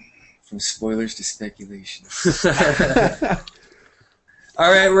 Sweet. From spoilers to speculation. All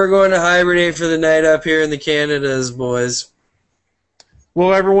right, we're going to hibernate for the night up here in the Canadas, boys.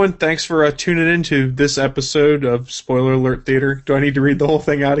 Well, everyone, thanks for tuning in to this episode of Spoiler Alert Theater. Do I need to read the whole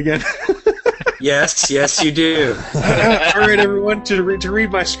thing out again? Yes, you do. All right, everyone, to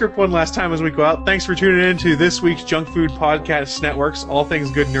read my script one last time as we go out, thanks for tuning in to this week's Junkfood Podcast Network's All Things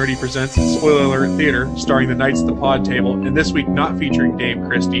Good Nerdy presents Spoiler Alert Theater, starring the Knights of the Pod Table, and this week not featuring Dame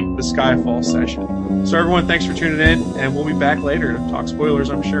Christie, the Skyfall session. So, everyone, thanks for tuning in, and we'll be back later to talk spoilers,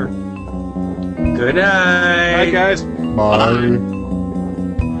 I'm sure. Good night. Bye, guys. Bye.